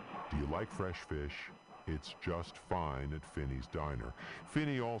 Do you like fresh fish? It's just fine at Finney's Diner.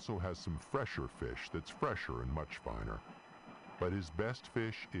 Finney also has some fresher fish that's fresher and much finer. But his best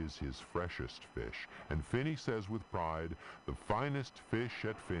fish is his freshest fish. And Finney says with pride, the finest fish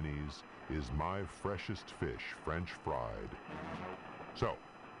at Finney's is my freshest fish, French fried. So,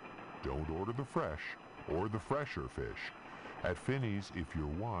 don't order the fresh or the fresher fish. At Finney's, if you're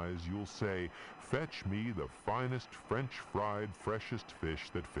wise, you'll say, fetch me the finest French fried, freshest fish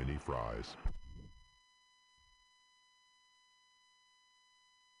that Finney fries.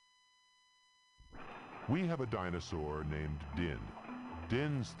 We have a dinosaur named Din.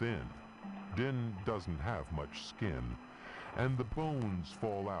 Din's thin. Din doesn't have much skin, and the bones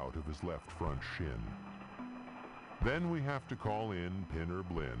fall out of his left front shin. Then we have to call in Pinner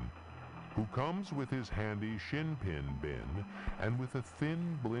Blinn, who comes with his handy shin pin bin, and with a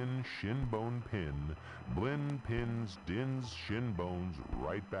thin Blinn shin bone pin, Blinn pins Din's shin bones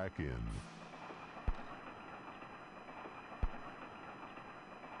right back in.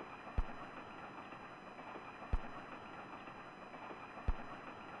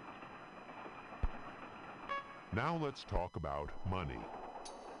 Now let's talk about money.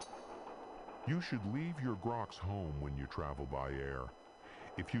 You should leave your groks home when you travel by air.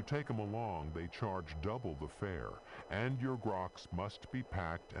 If you take them along, they charge double the fare, and your groks must be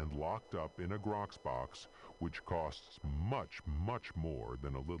packed and locked up in a groks box, which costs much, much more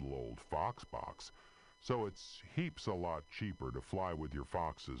than a little old fox box. So it's heaps a lot cheaper to fly with your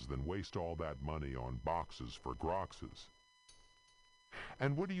foxes than waste all that money on boxes for grokses.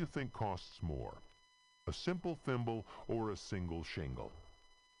 And what do you think costs more? A simple thimble or a single shingle?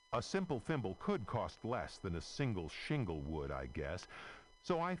 A simple thimble could cost less than a single shingle would, I guess,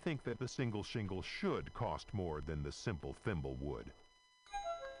 so I think that the single shingle should cost more than the simple thimble would.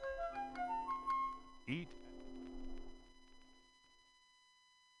 Eat.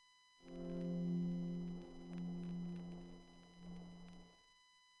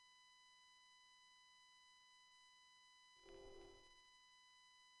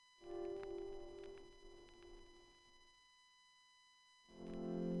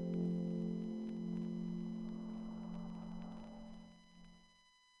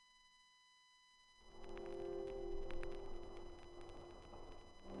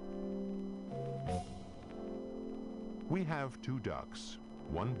 We have two ducks,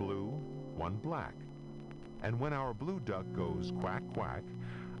 one blue, one black. And when our blue duck goes quack, quack,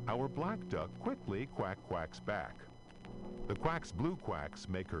 our black duck quickly quack, quacks back. The quack's blue quacks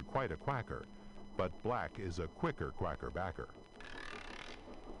make her quite a quacker, but black is a quicker quacker backer.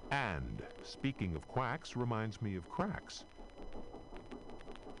 And, speaking of quacks, reminds me of cracks.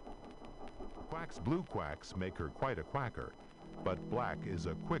 Quack's blue quacks make her quite a quacker, but black is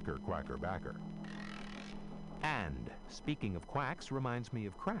a quicker quacker backer. And, speaking of quacks, reminds me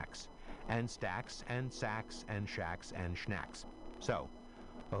of cracks, and stacks, and sacks, and shacks, and schnacks. So,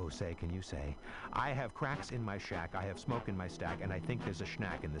 oh say, can you say, I have cracks in my shack, I have smoke in my stack, and I think there's a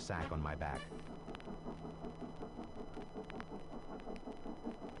schnack in the sack on my back.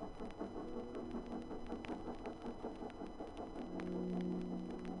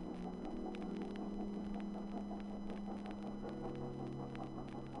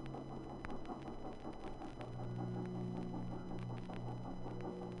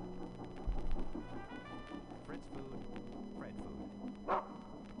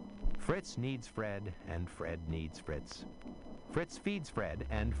 Fritz needs Fred, and Fred needs Fritz. Fritz feeds Fred,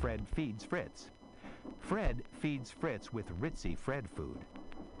 and Fred feeds Fritz. Fred feeds Fritz with Ritzy Fred food.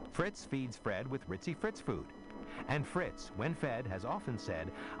 Fritz feeds Fred with Ritzy Fritz food. And Fritz, when fed, has often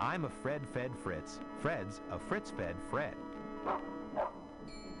said, I'm a Fred-fed Fritz. Fred's a Fritz-fed Fred.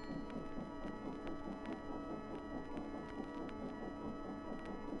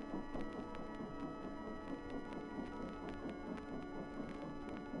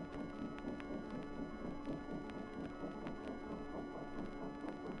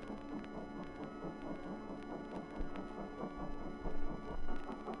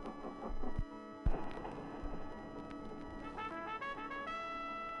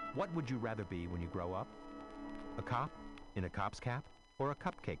 What would you rather be when you grow up? A cop in a cop's cap? Or a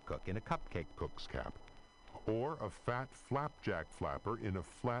cupcake cook in a cupcake cook's cap? Or a fat flapjack flapper in a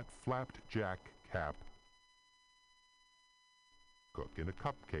flat flapped jack cap? Cook in a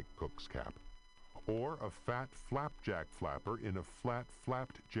cupcake cook's cap? Or a fat flapjack flapper in a flat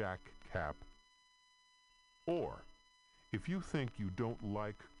flapped jack cap? Or, if you think you don't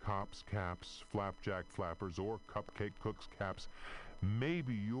like cops' caps, flapjack flappers, or cupcake cooks' caps,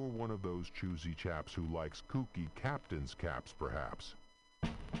 maybe you're one of those choosy chaps who likes kooky captain's caps, perhaps.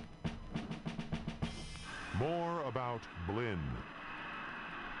 more about Blinn.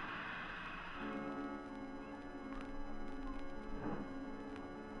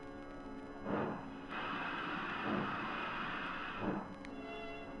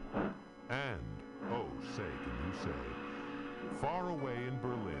 And, oh, say, can you say, far away in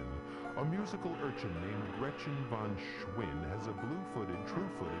Berlin, a musical urchin named Gretchen von Schwinn has a blue-footed,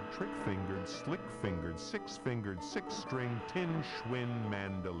 true-footed, trick-fingered, slick-fingered, six-fingered, six-string tin Schwinn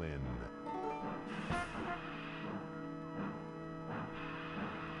mandolin.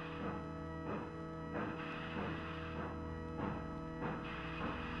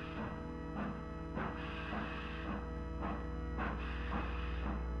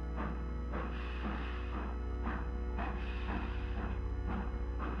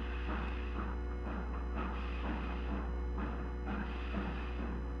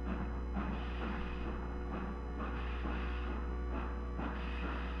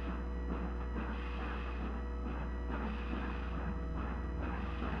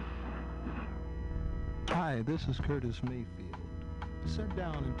 Hi, this is Curtis Mayfield. Sit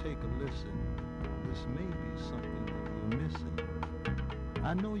down and take a listen. This may be something that you're missing.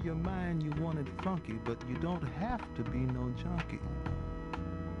 I know your mind you want it funky, but you don't have to be no junkie.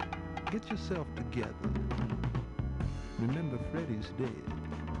 Get yourself together. Remember, Freddie's dead.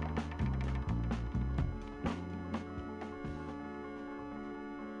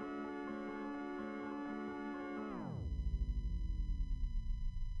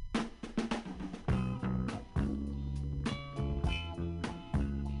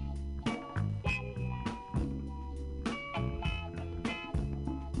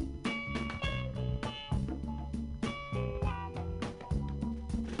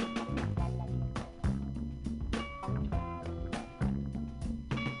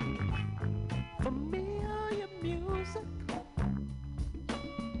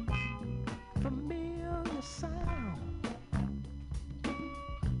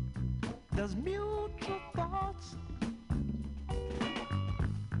 There's mutual thoughts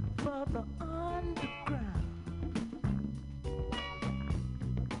for the underground.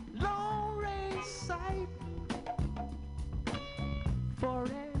 Long range sight for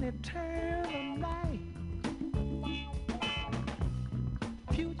an eternal night.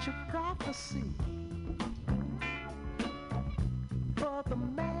 Future prophecy for the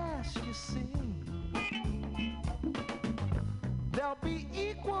mass you see. There'll be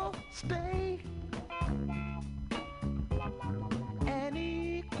equal stay and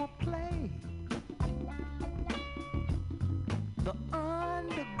equal play. The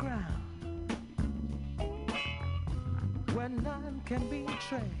underground, where none can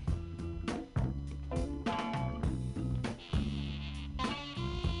betray.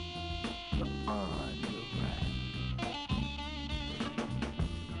 The underground.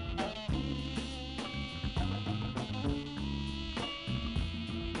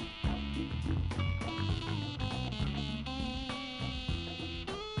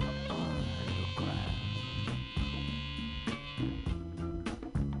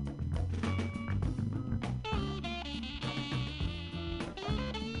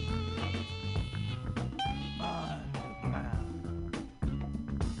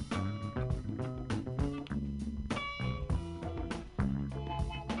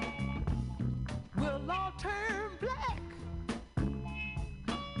 We'll all turn black.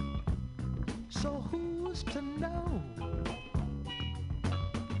 So who's to know?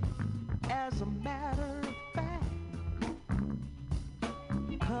 As a matter of fact,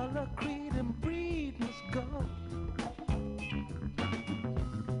 color, creed, and breed must go.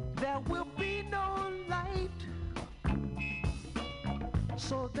 There will be no light,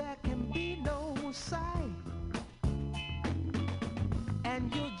 so there can be no sight.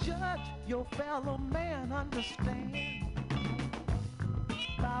 And you'll judge your fellow man, understand,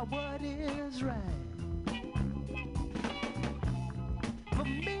 by what is right.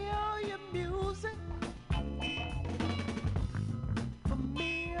 Familiar music,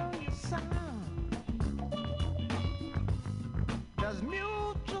 familiar sound. There's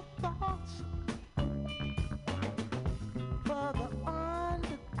mutual thoughts for the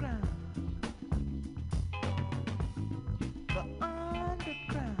underground. The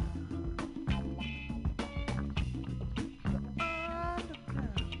underground.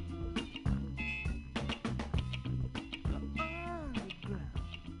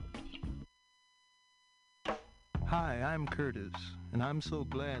 Hi, I'm Curtis, and I'm so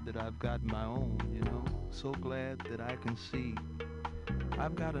glad that I've got my own, you know, so glad that I can see.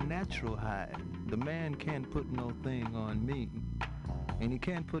 I've got a natural hide. The man can't put no thing on me, and he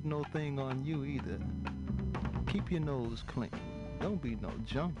can't put no thing on you either. Keep your nose clean. Don't be no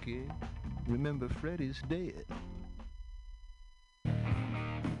junkie. Remember, Freddie's dead.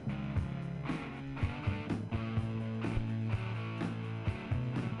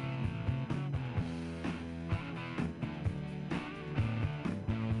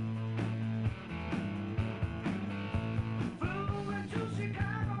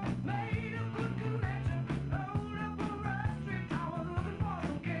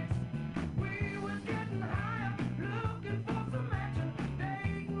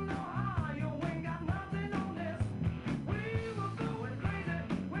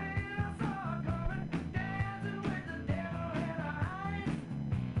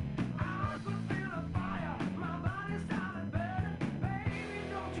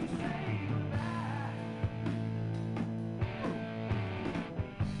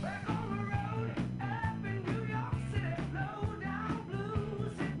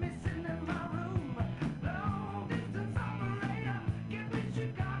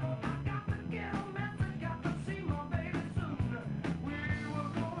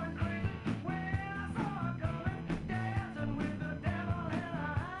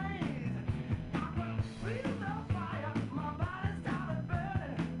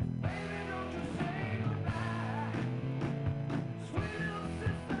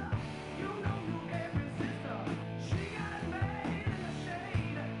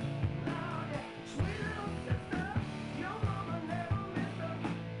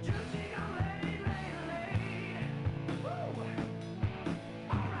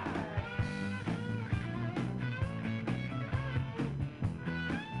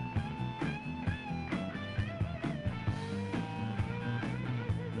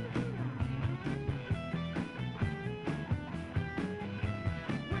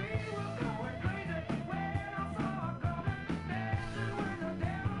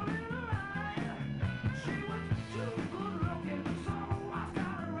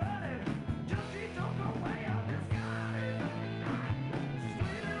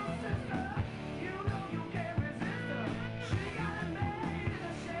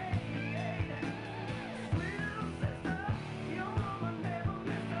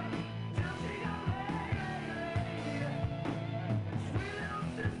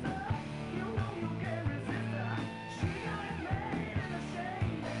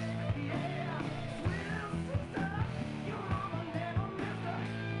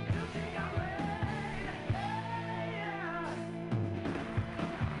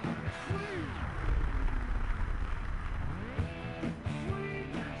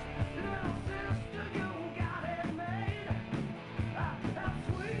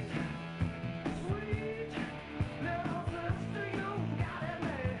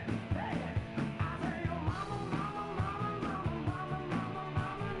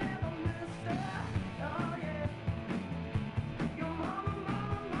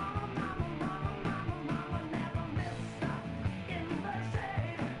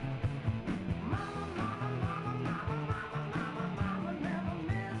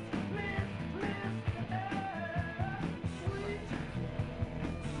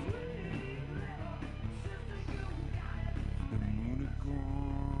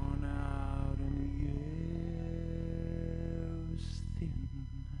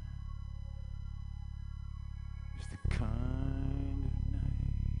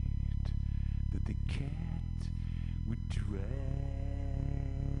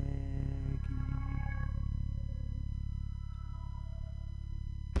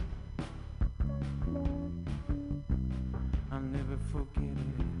 Forget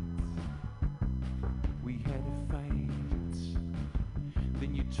it. We had a fight.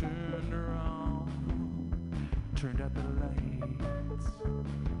 Then you turned around, turned out the lights.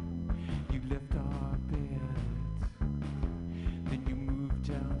 You left our bed. Then you moved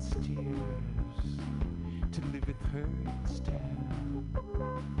downstairs to live with her instead.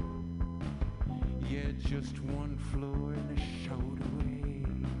 Yeah, just one floor and a shout away.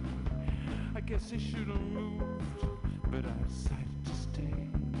 I guess I should have moved, but I decided to stay.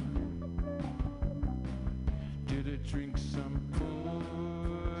 Did I drink some poison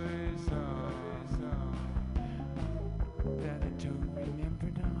that I don't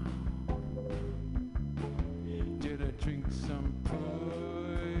remember now? Did I drink some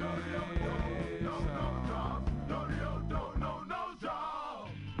poison? No,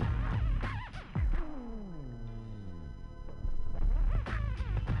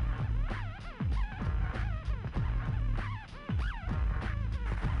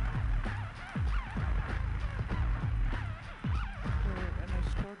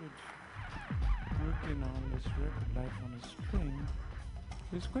 working on this record, Life on a String,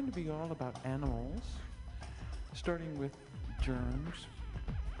 is going to be all about animals, starting with germs,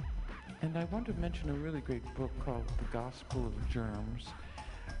 And I want to mention a really great book called The Gospel of Germs.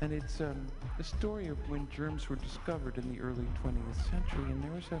 And it's the story of when germs were discovered in the early 20th century. And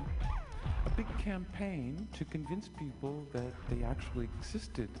there was a big campaign to convince people that they actually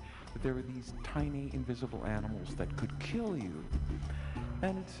existed, that there were these tiny invisible animals that could kill you.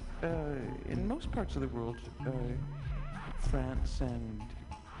 And in most parts of the world, France and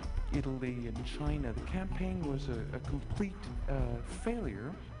Italy and China, the campaign was a complete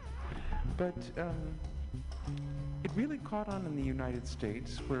failure. But it really caught on in the United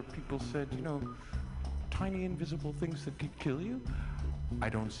States, where people said, you know, tiny invisible things that could kill you? I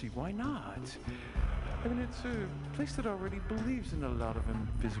don't see why not. I mean, it's a place that already believes in a lot of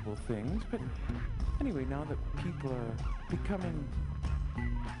invisible things, but anyway, now that people are becoming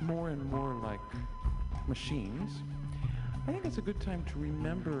more and more like machines, I think it's a good time to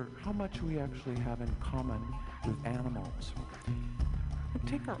remember how much we actually have in common with animals.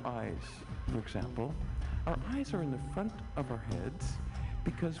 Take our eyes, for example. Our eyes are in the front of our heads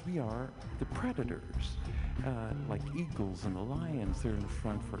because we are the predators. Like eagles and lions, they're in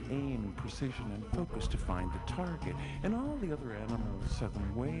front for aim, precision, and focus to find the target. And all the other animals have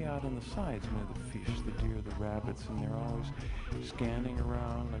them way out on the sides. You know, the fish, the deer, the rabbits, and they're always scanning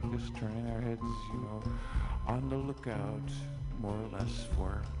around like this, turning their heads, you know, on the lookout, more or less,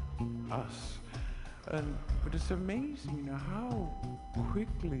 for us. But it's amazing, you know, how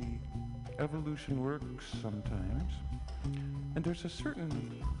quickly evolution works sometimes. And there's a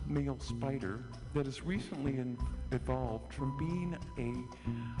certain male spider that has recently evolved from being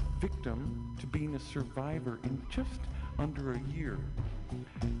a victim to being a survivor in just under a year.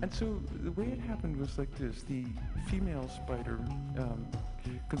 And so the way it happened was like this. The female spider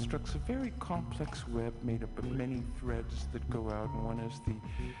constructs a very complex web made up of many threads that go out, and one is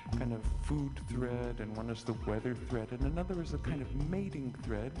the kind of food thread, and one is the weather thread, and another is a kind of mating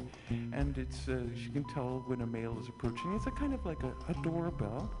thread, and it's she can tell when a male is approaching. It's a kind of like a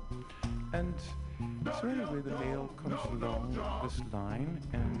doorbell. And so anyway, the male comes along this line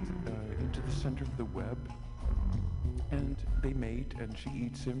and into the center of the web, and they mate, and she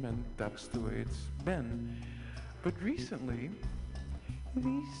eats him, and that's the way it's been. But recently,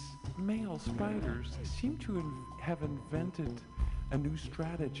 these male spiders seem to have invented a new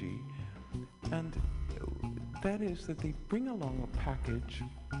strategy, and that is that they bring along a package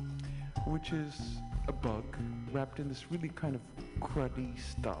which is a bug wrapped in this really kind of cruddy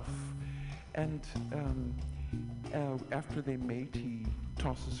stuff. And after they mate, he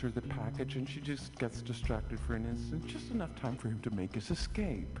tosses her the package, and she just gets distracted for an instant, just enough time for him to make his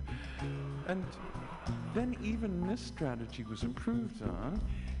escape. And then even this strategy was improved on,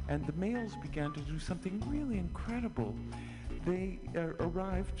 and the males began to do something really incredible. They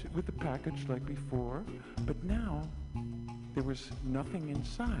arrived with the package like before, but now there was nothing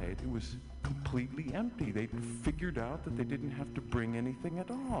inside. It was completely empty. They figured out that they didn't have to bring anything at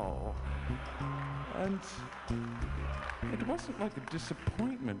all. And it wasn't like a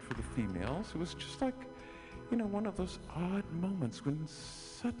disappointment for the females. It was just like, you know, one of those odd moments when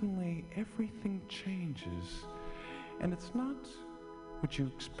suddenly everything changes, and it's not what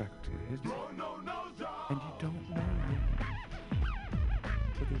you expected, and you don't know yet,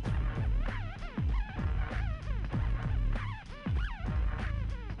 but it's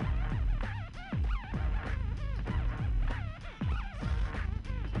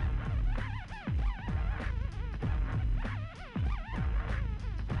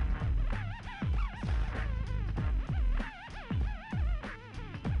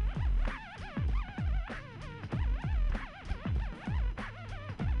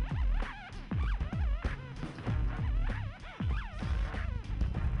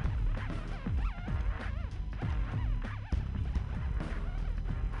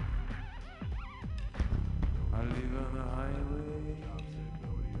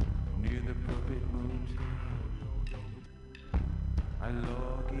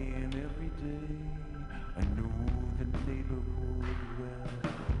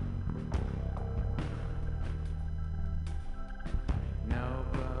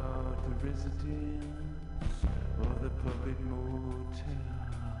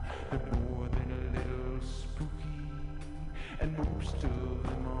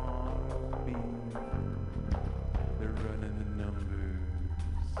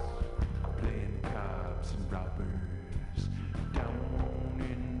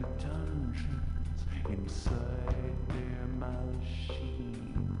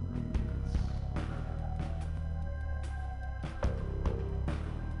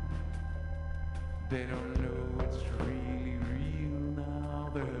they don't know it's really real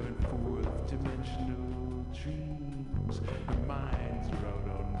now. They're having fourth dimensional dreams. songs. The minds are out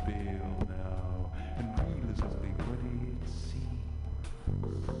on bail now, and real is only what it seems.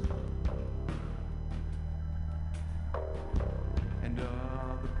 And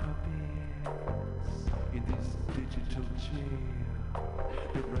all the puppets in this digital jail,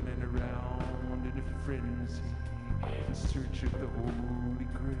 they're running around in a frenzy in search of the Holy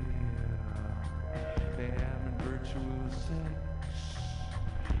Grail. They're having virtual sex,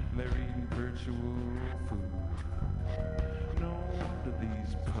 they're eating virtual food. No wonder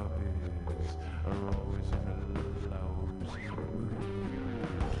these puppets are always in a lousy mood.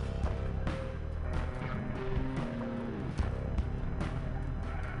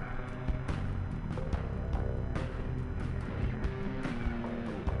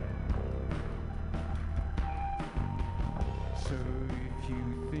 So if you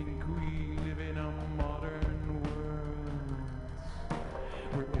think we live in a modern world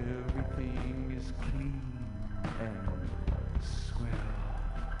where everything is clean and swell,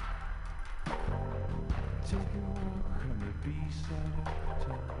 take a walk on the B-side of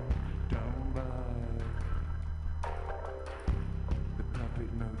town, down by the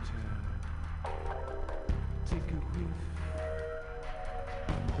Puppet Motel. Take a whiff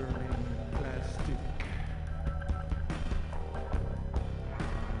of burning plastic.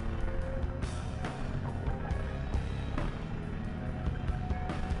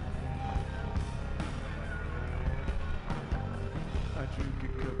 I drink a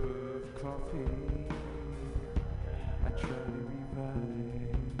cup of coffee. I try to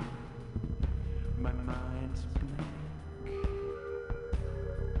revive. My mind's blank.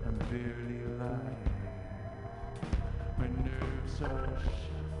 I'm barely alive. My nerves are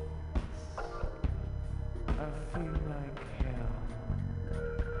shot. I feel like hell.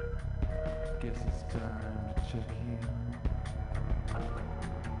 Guess it's time to check in.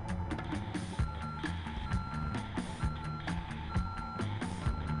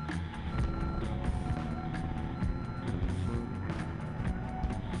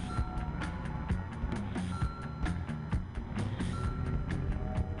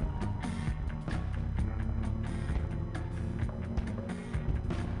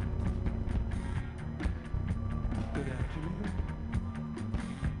 Good afternoon.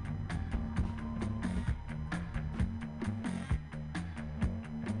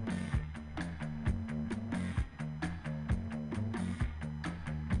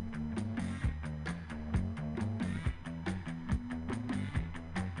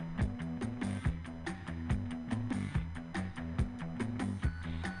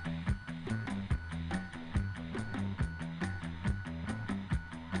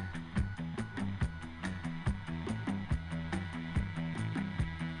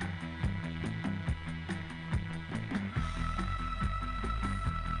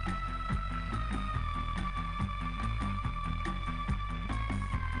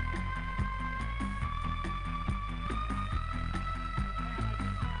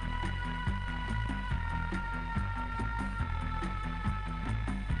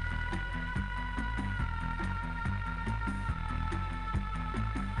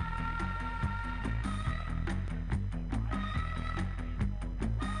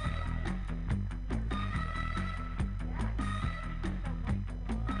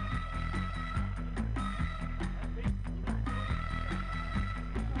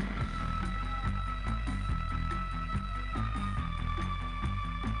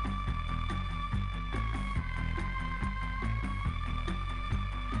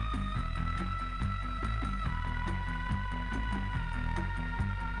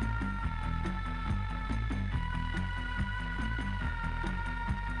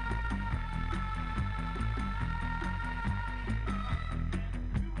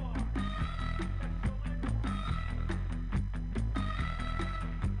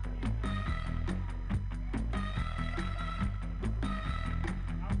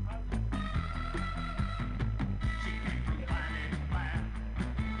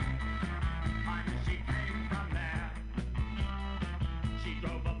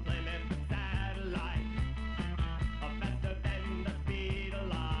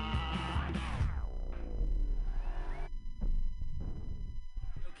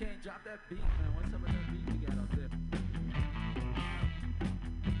 Can't drop that beat, man. What's up with that beat you got out there?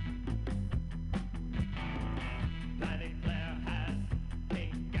 Planet Claire has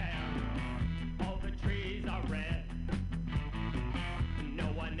pink hair. All the trees are red. No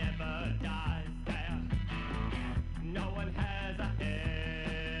one ever dies there. No one has a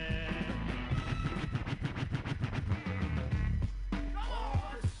head.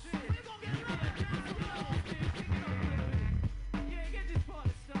 Oh, shit. We gonna get another council. Yeah, get this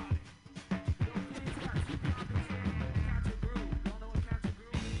party started.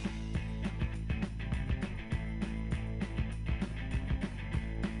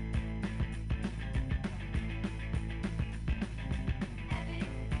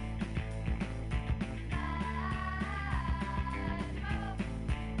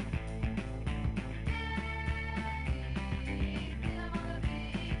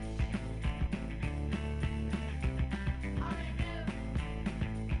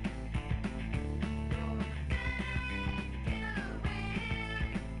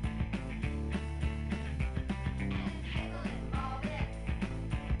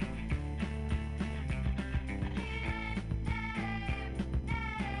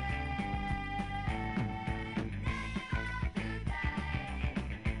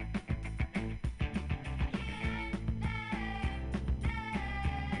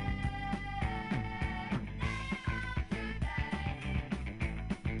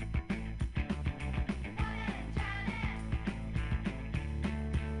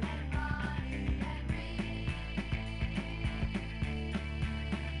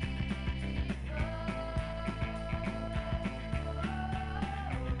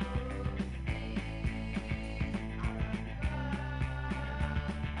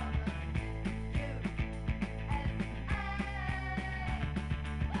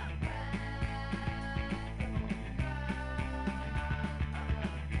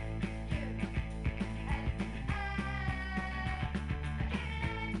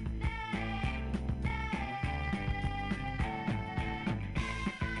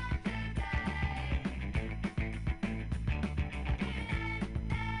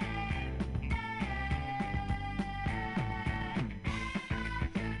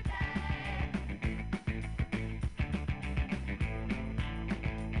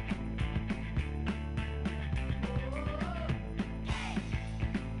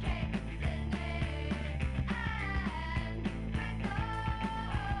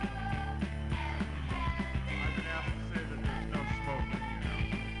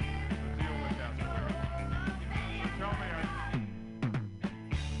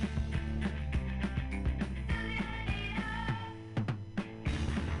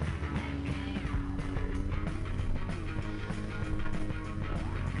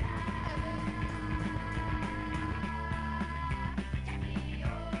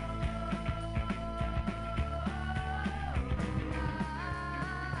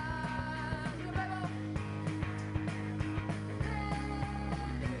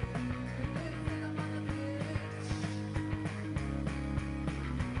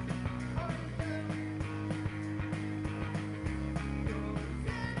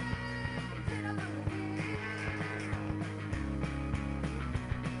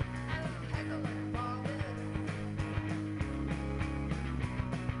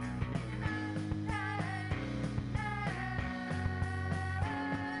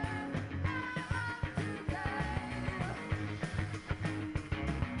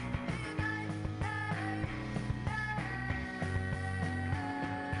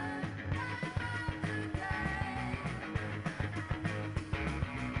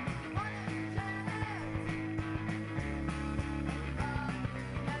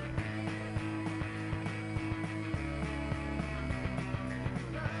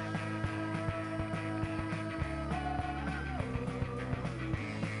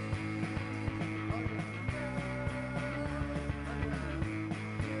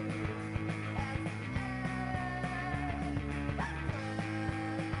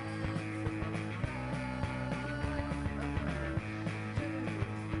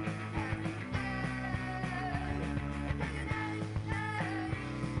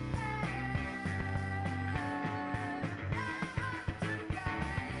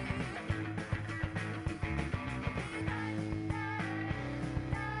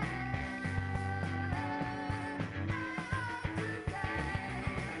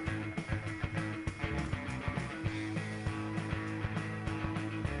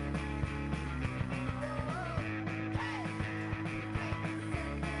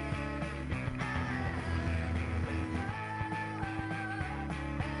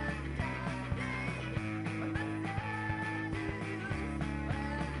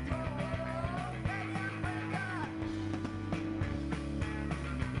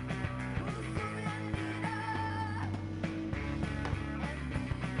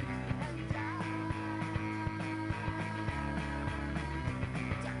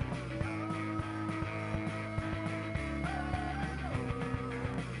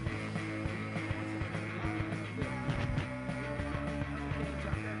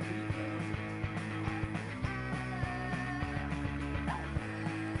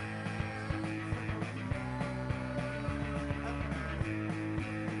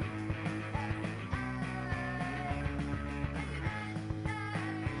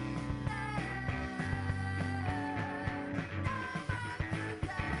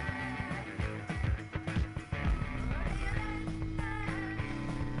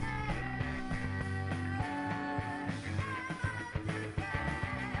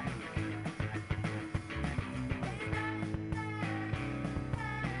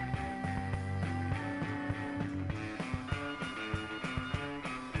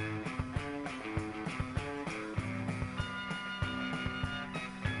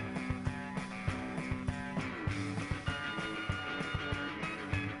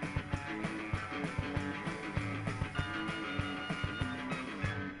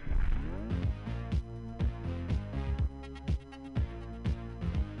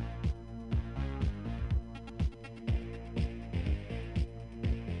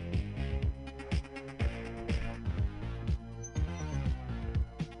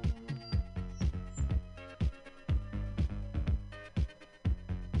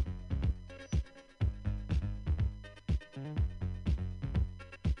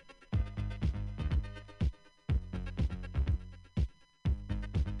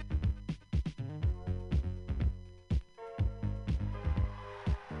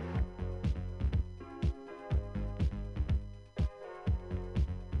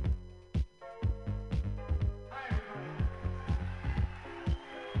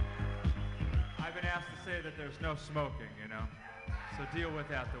 say that there's no smoking, you know? So deal with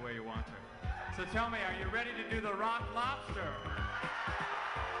that the way you want to. So tell me, are you ready to do the rock lobster?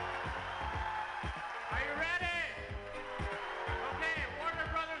 Are you ready? Okay, Warner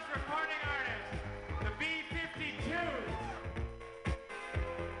Brothers recording artists, the B-52s.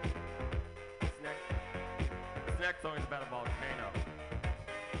 This next song is about a volcano.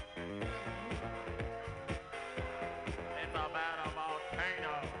 It's about a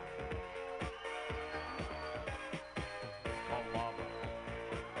volcano. It's called lava.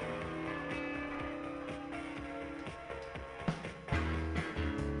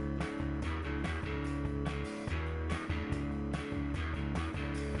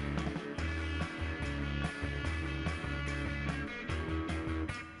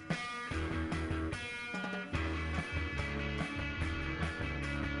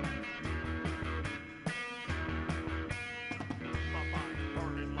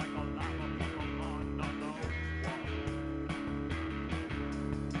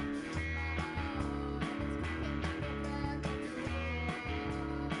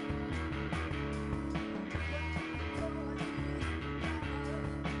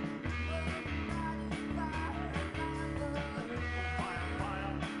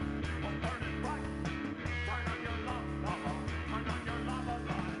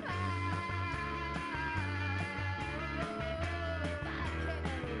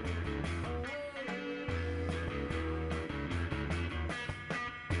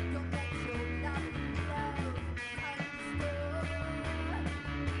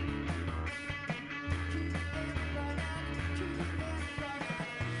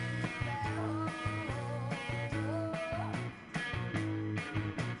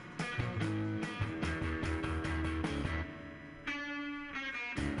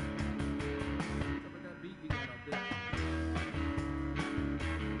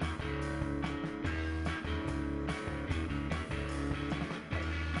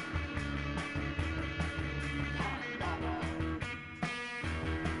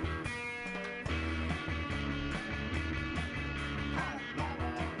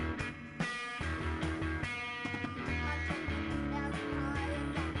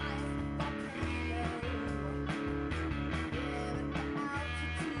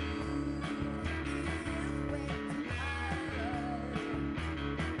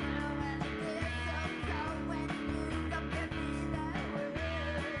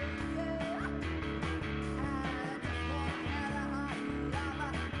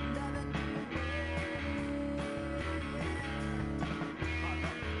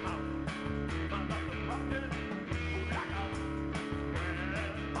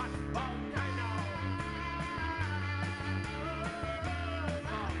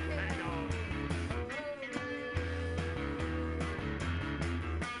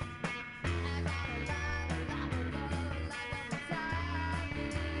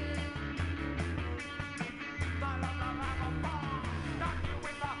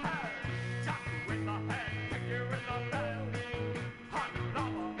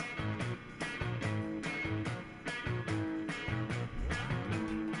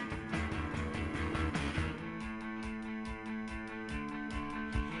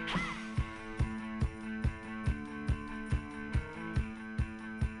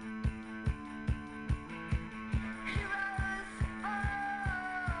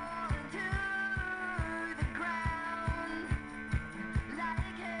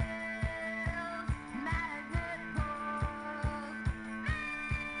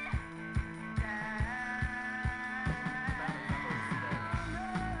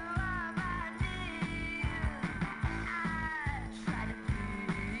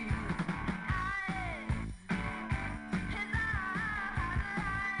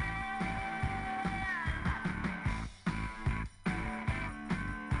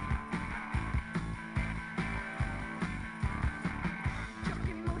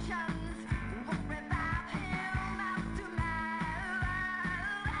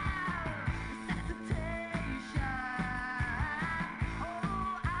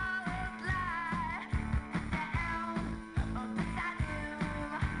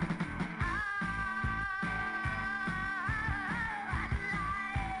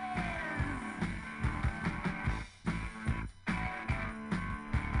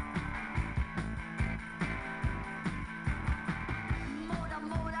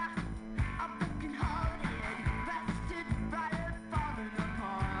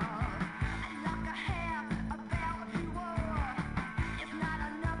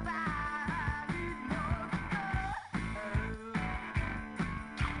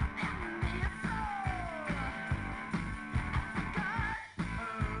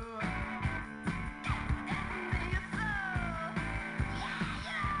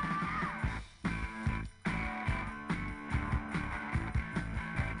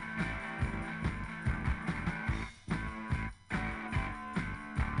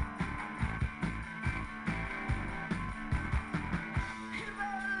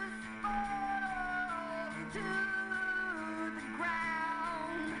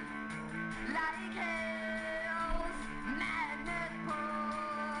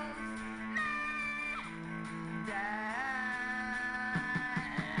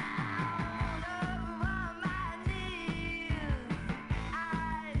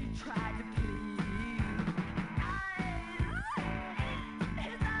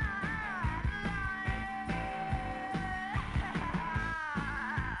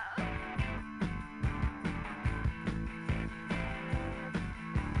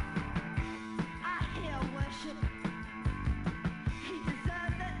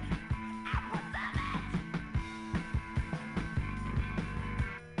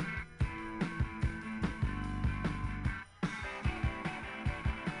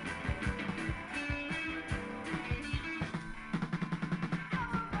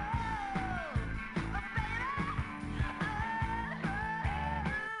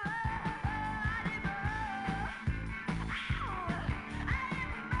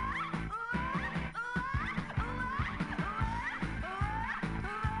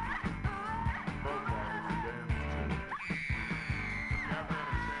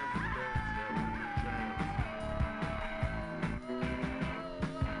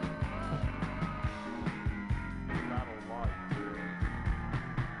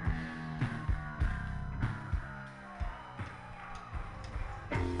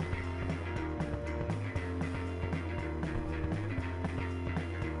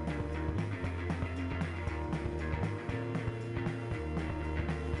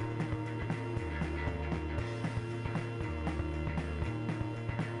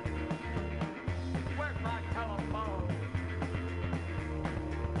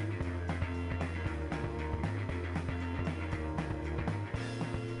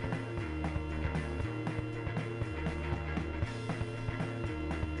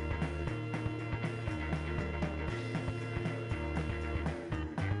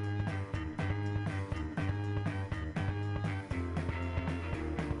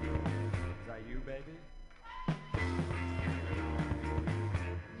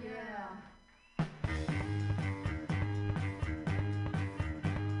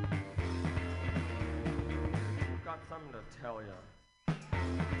 something to tell you.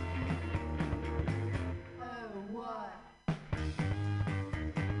 Oh, what?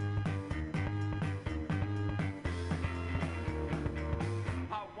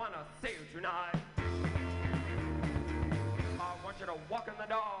 I wanna see you tonight. I want you to walk in the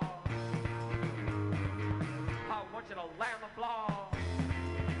door. I want you to lay on the floor.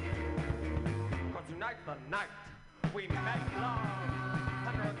 'Cause tonight's the night we make love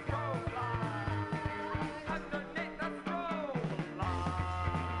under a strobe light. Underneath the strobe light.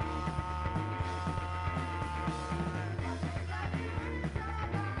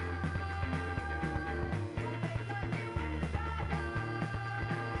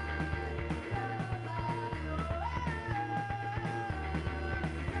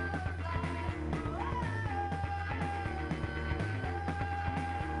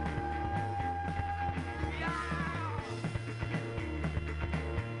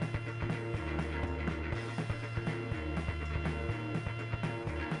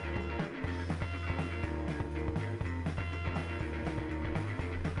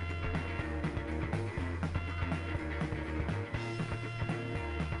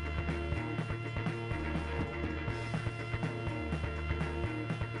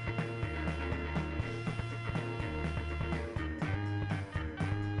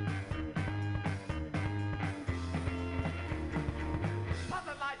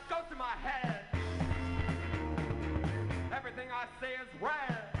 Something like goes to my head. Everything I say is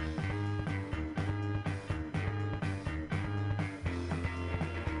red.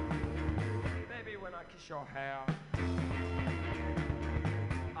 Baby, when I kiss your hair,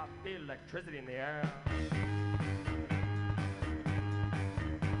 I feel electricity in the air.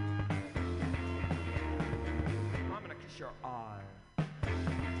 I'm gonna kiss your eye. Then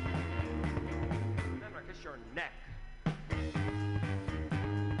I'm gonna kiss your neck.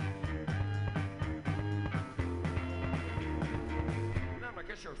 Then I'm gonna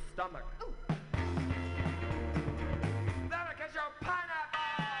kiss your stomach. Then I kiss your pineapple.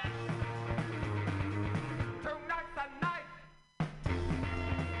 Tonight's the night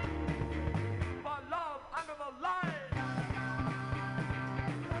for love under the light.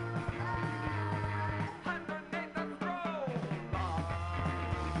 Underneath the strobe light.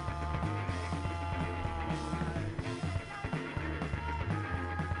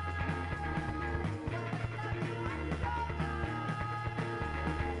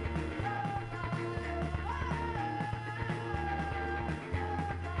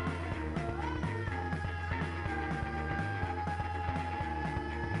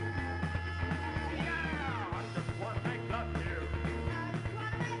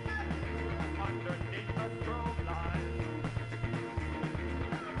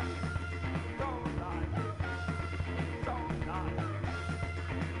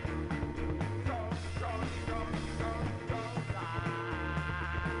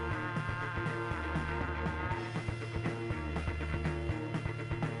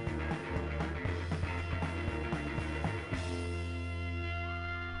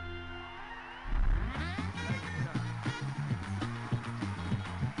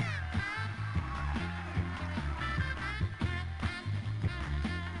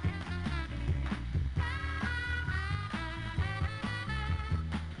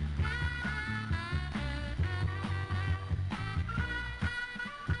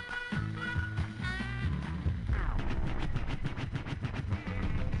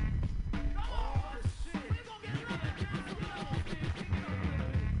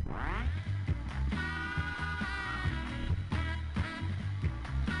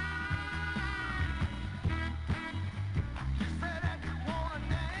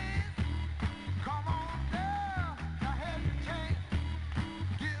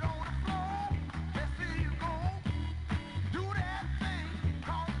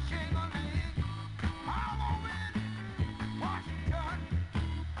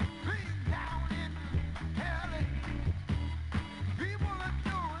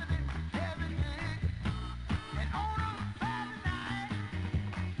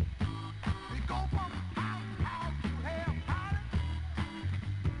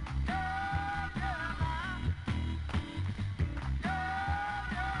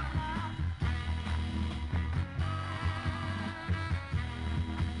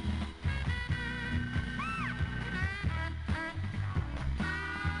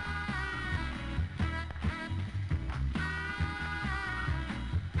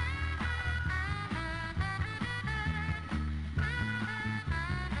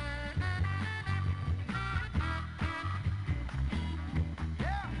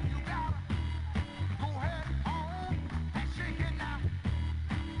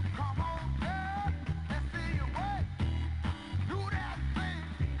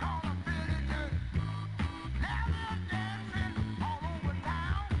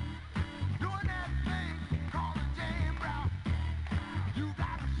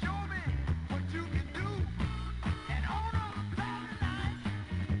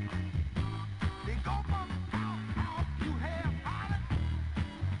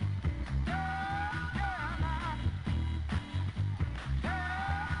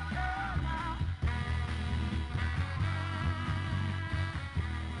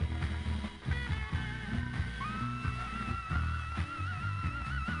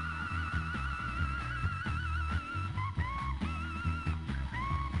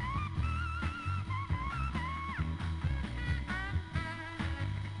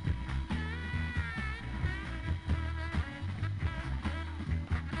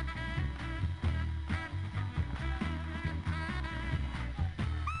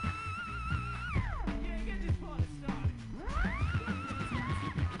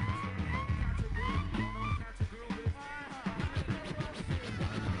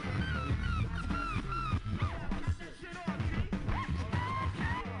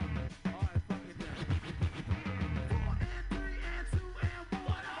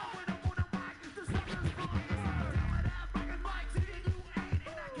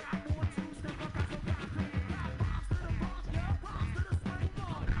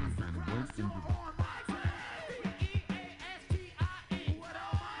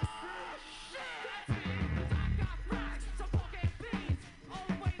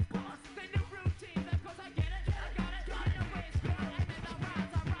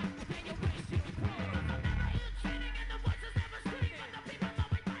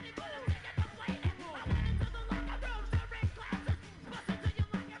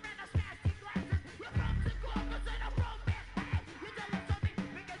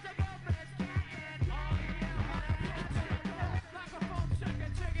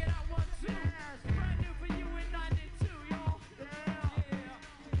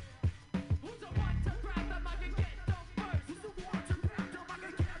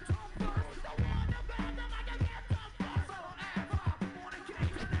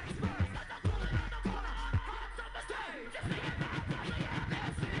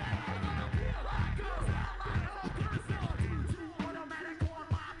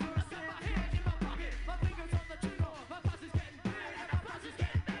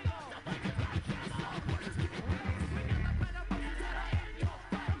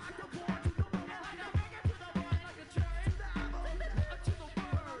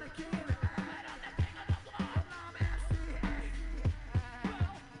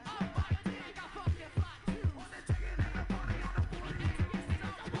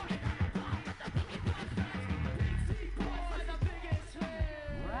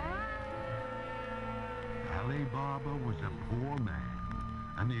 barber was a poor man,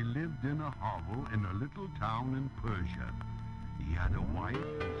 and he lived in a hovel in a little town in Persia. He had a wife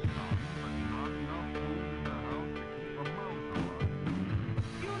and son, but not enough food in the house to keep a mouse alive.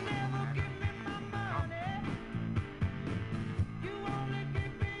 You never give me my money. You only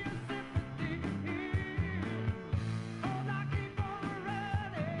give me your sympathy. Oh, I keep on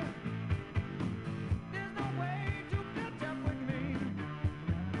running. There's no way to catch up with me.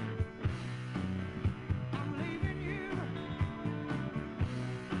 I'm leaving you.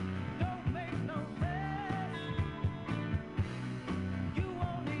 Don't make no sense. You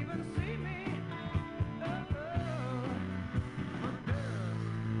won't even see me. Oh, but girl,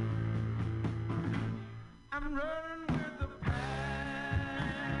 I'm running with the pack.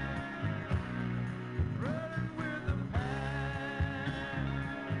 Running with the pack.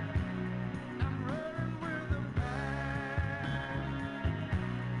 I'm running with the pack.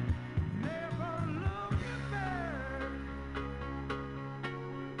 Never looking back.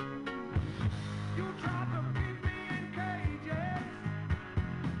 You tried to keep me in cages,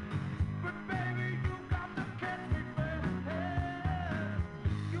 but baby, you got to catch me fast.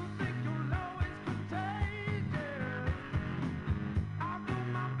 You think your love is contagious. I'll do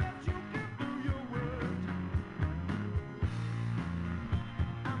my best, you get through your words.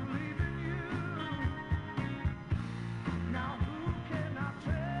 I'm leaving you. Now who can I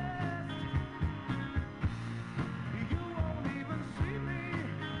trust? You won't even see me.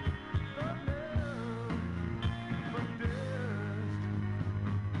 Oh no, but dust.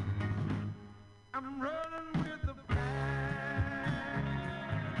 I'm running with the pack.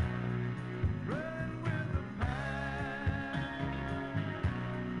 Running with the pack.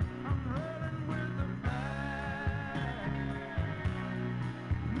 I'm running with the pack.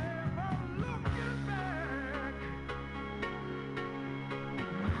 Never looking back.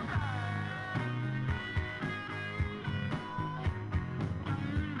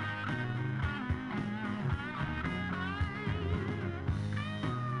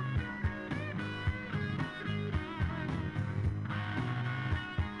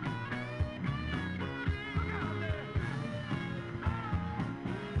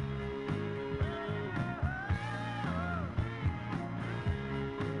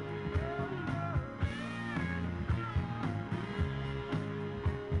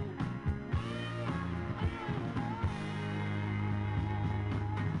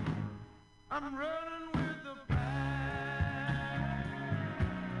 I'm running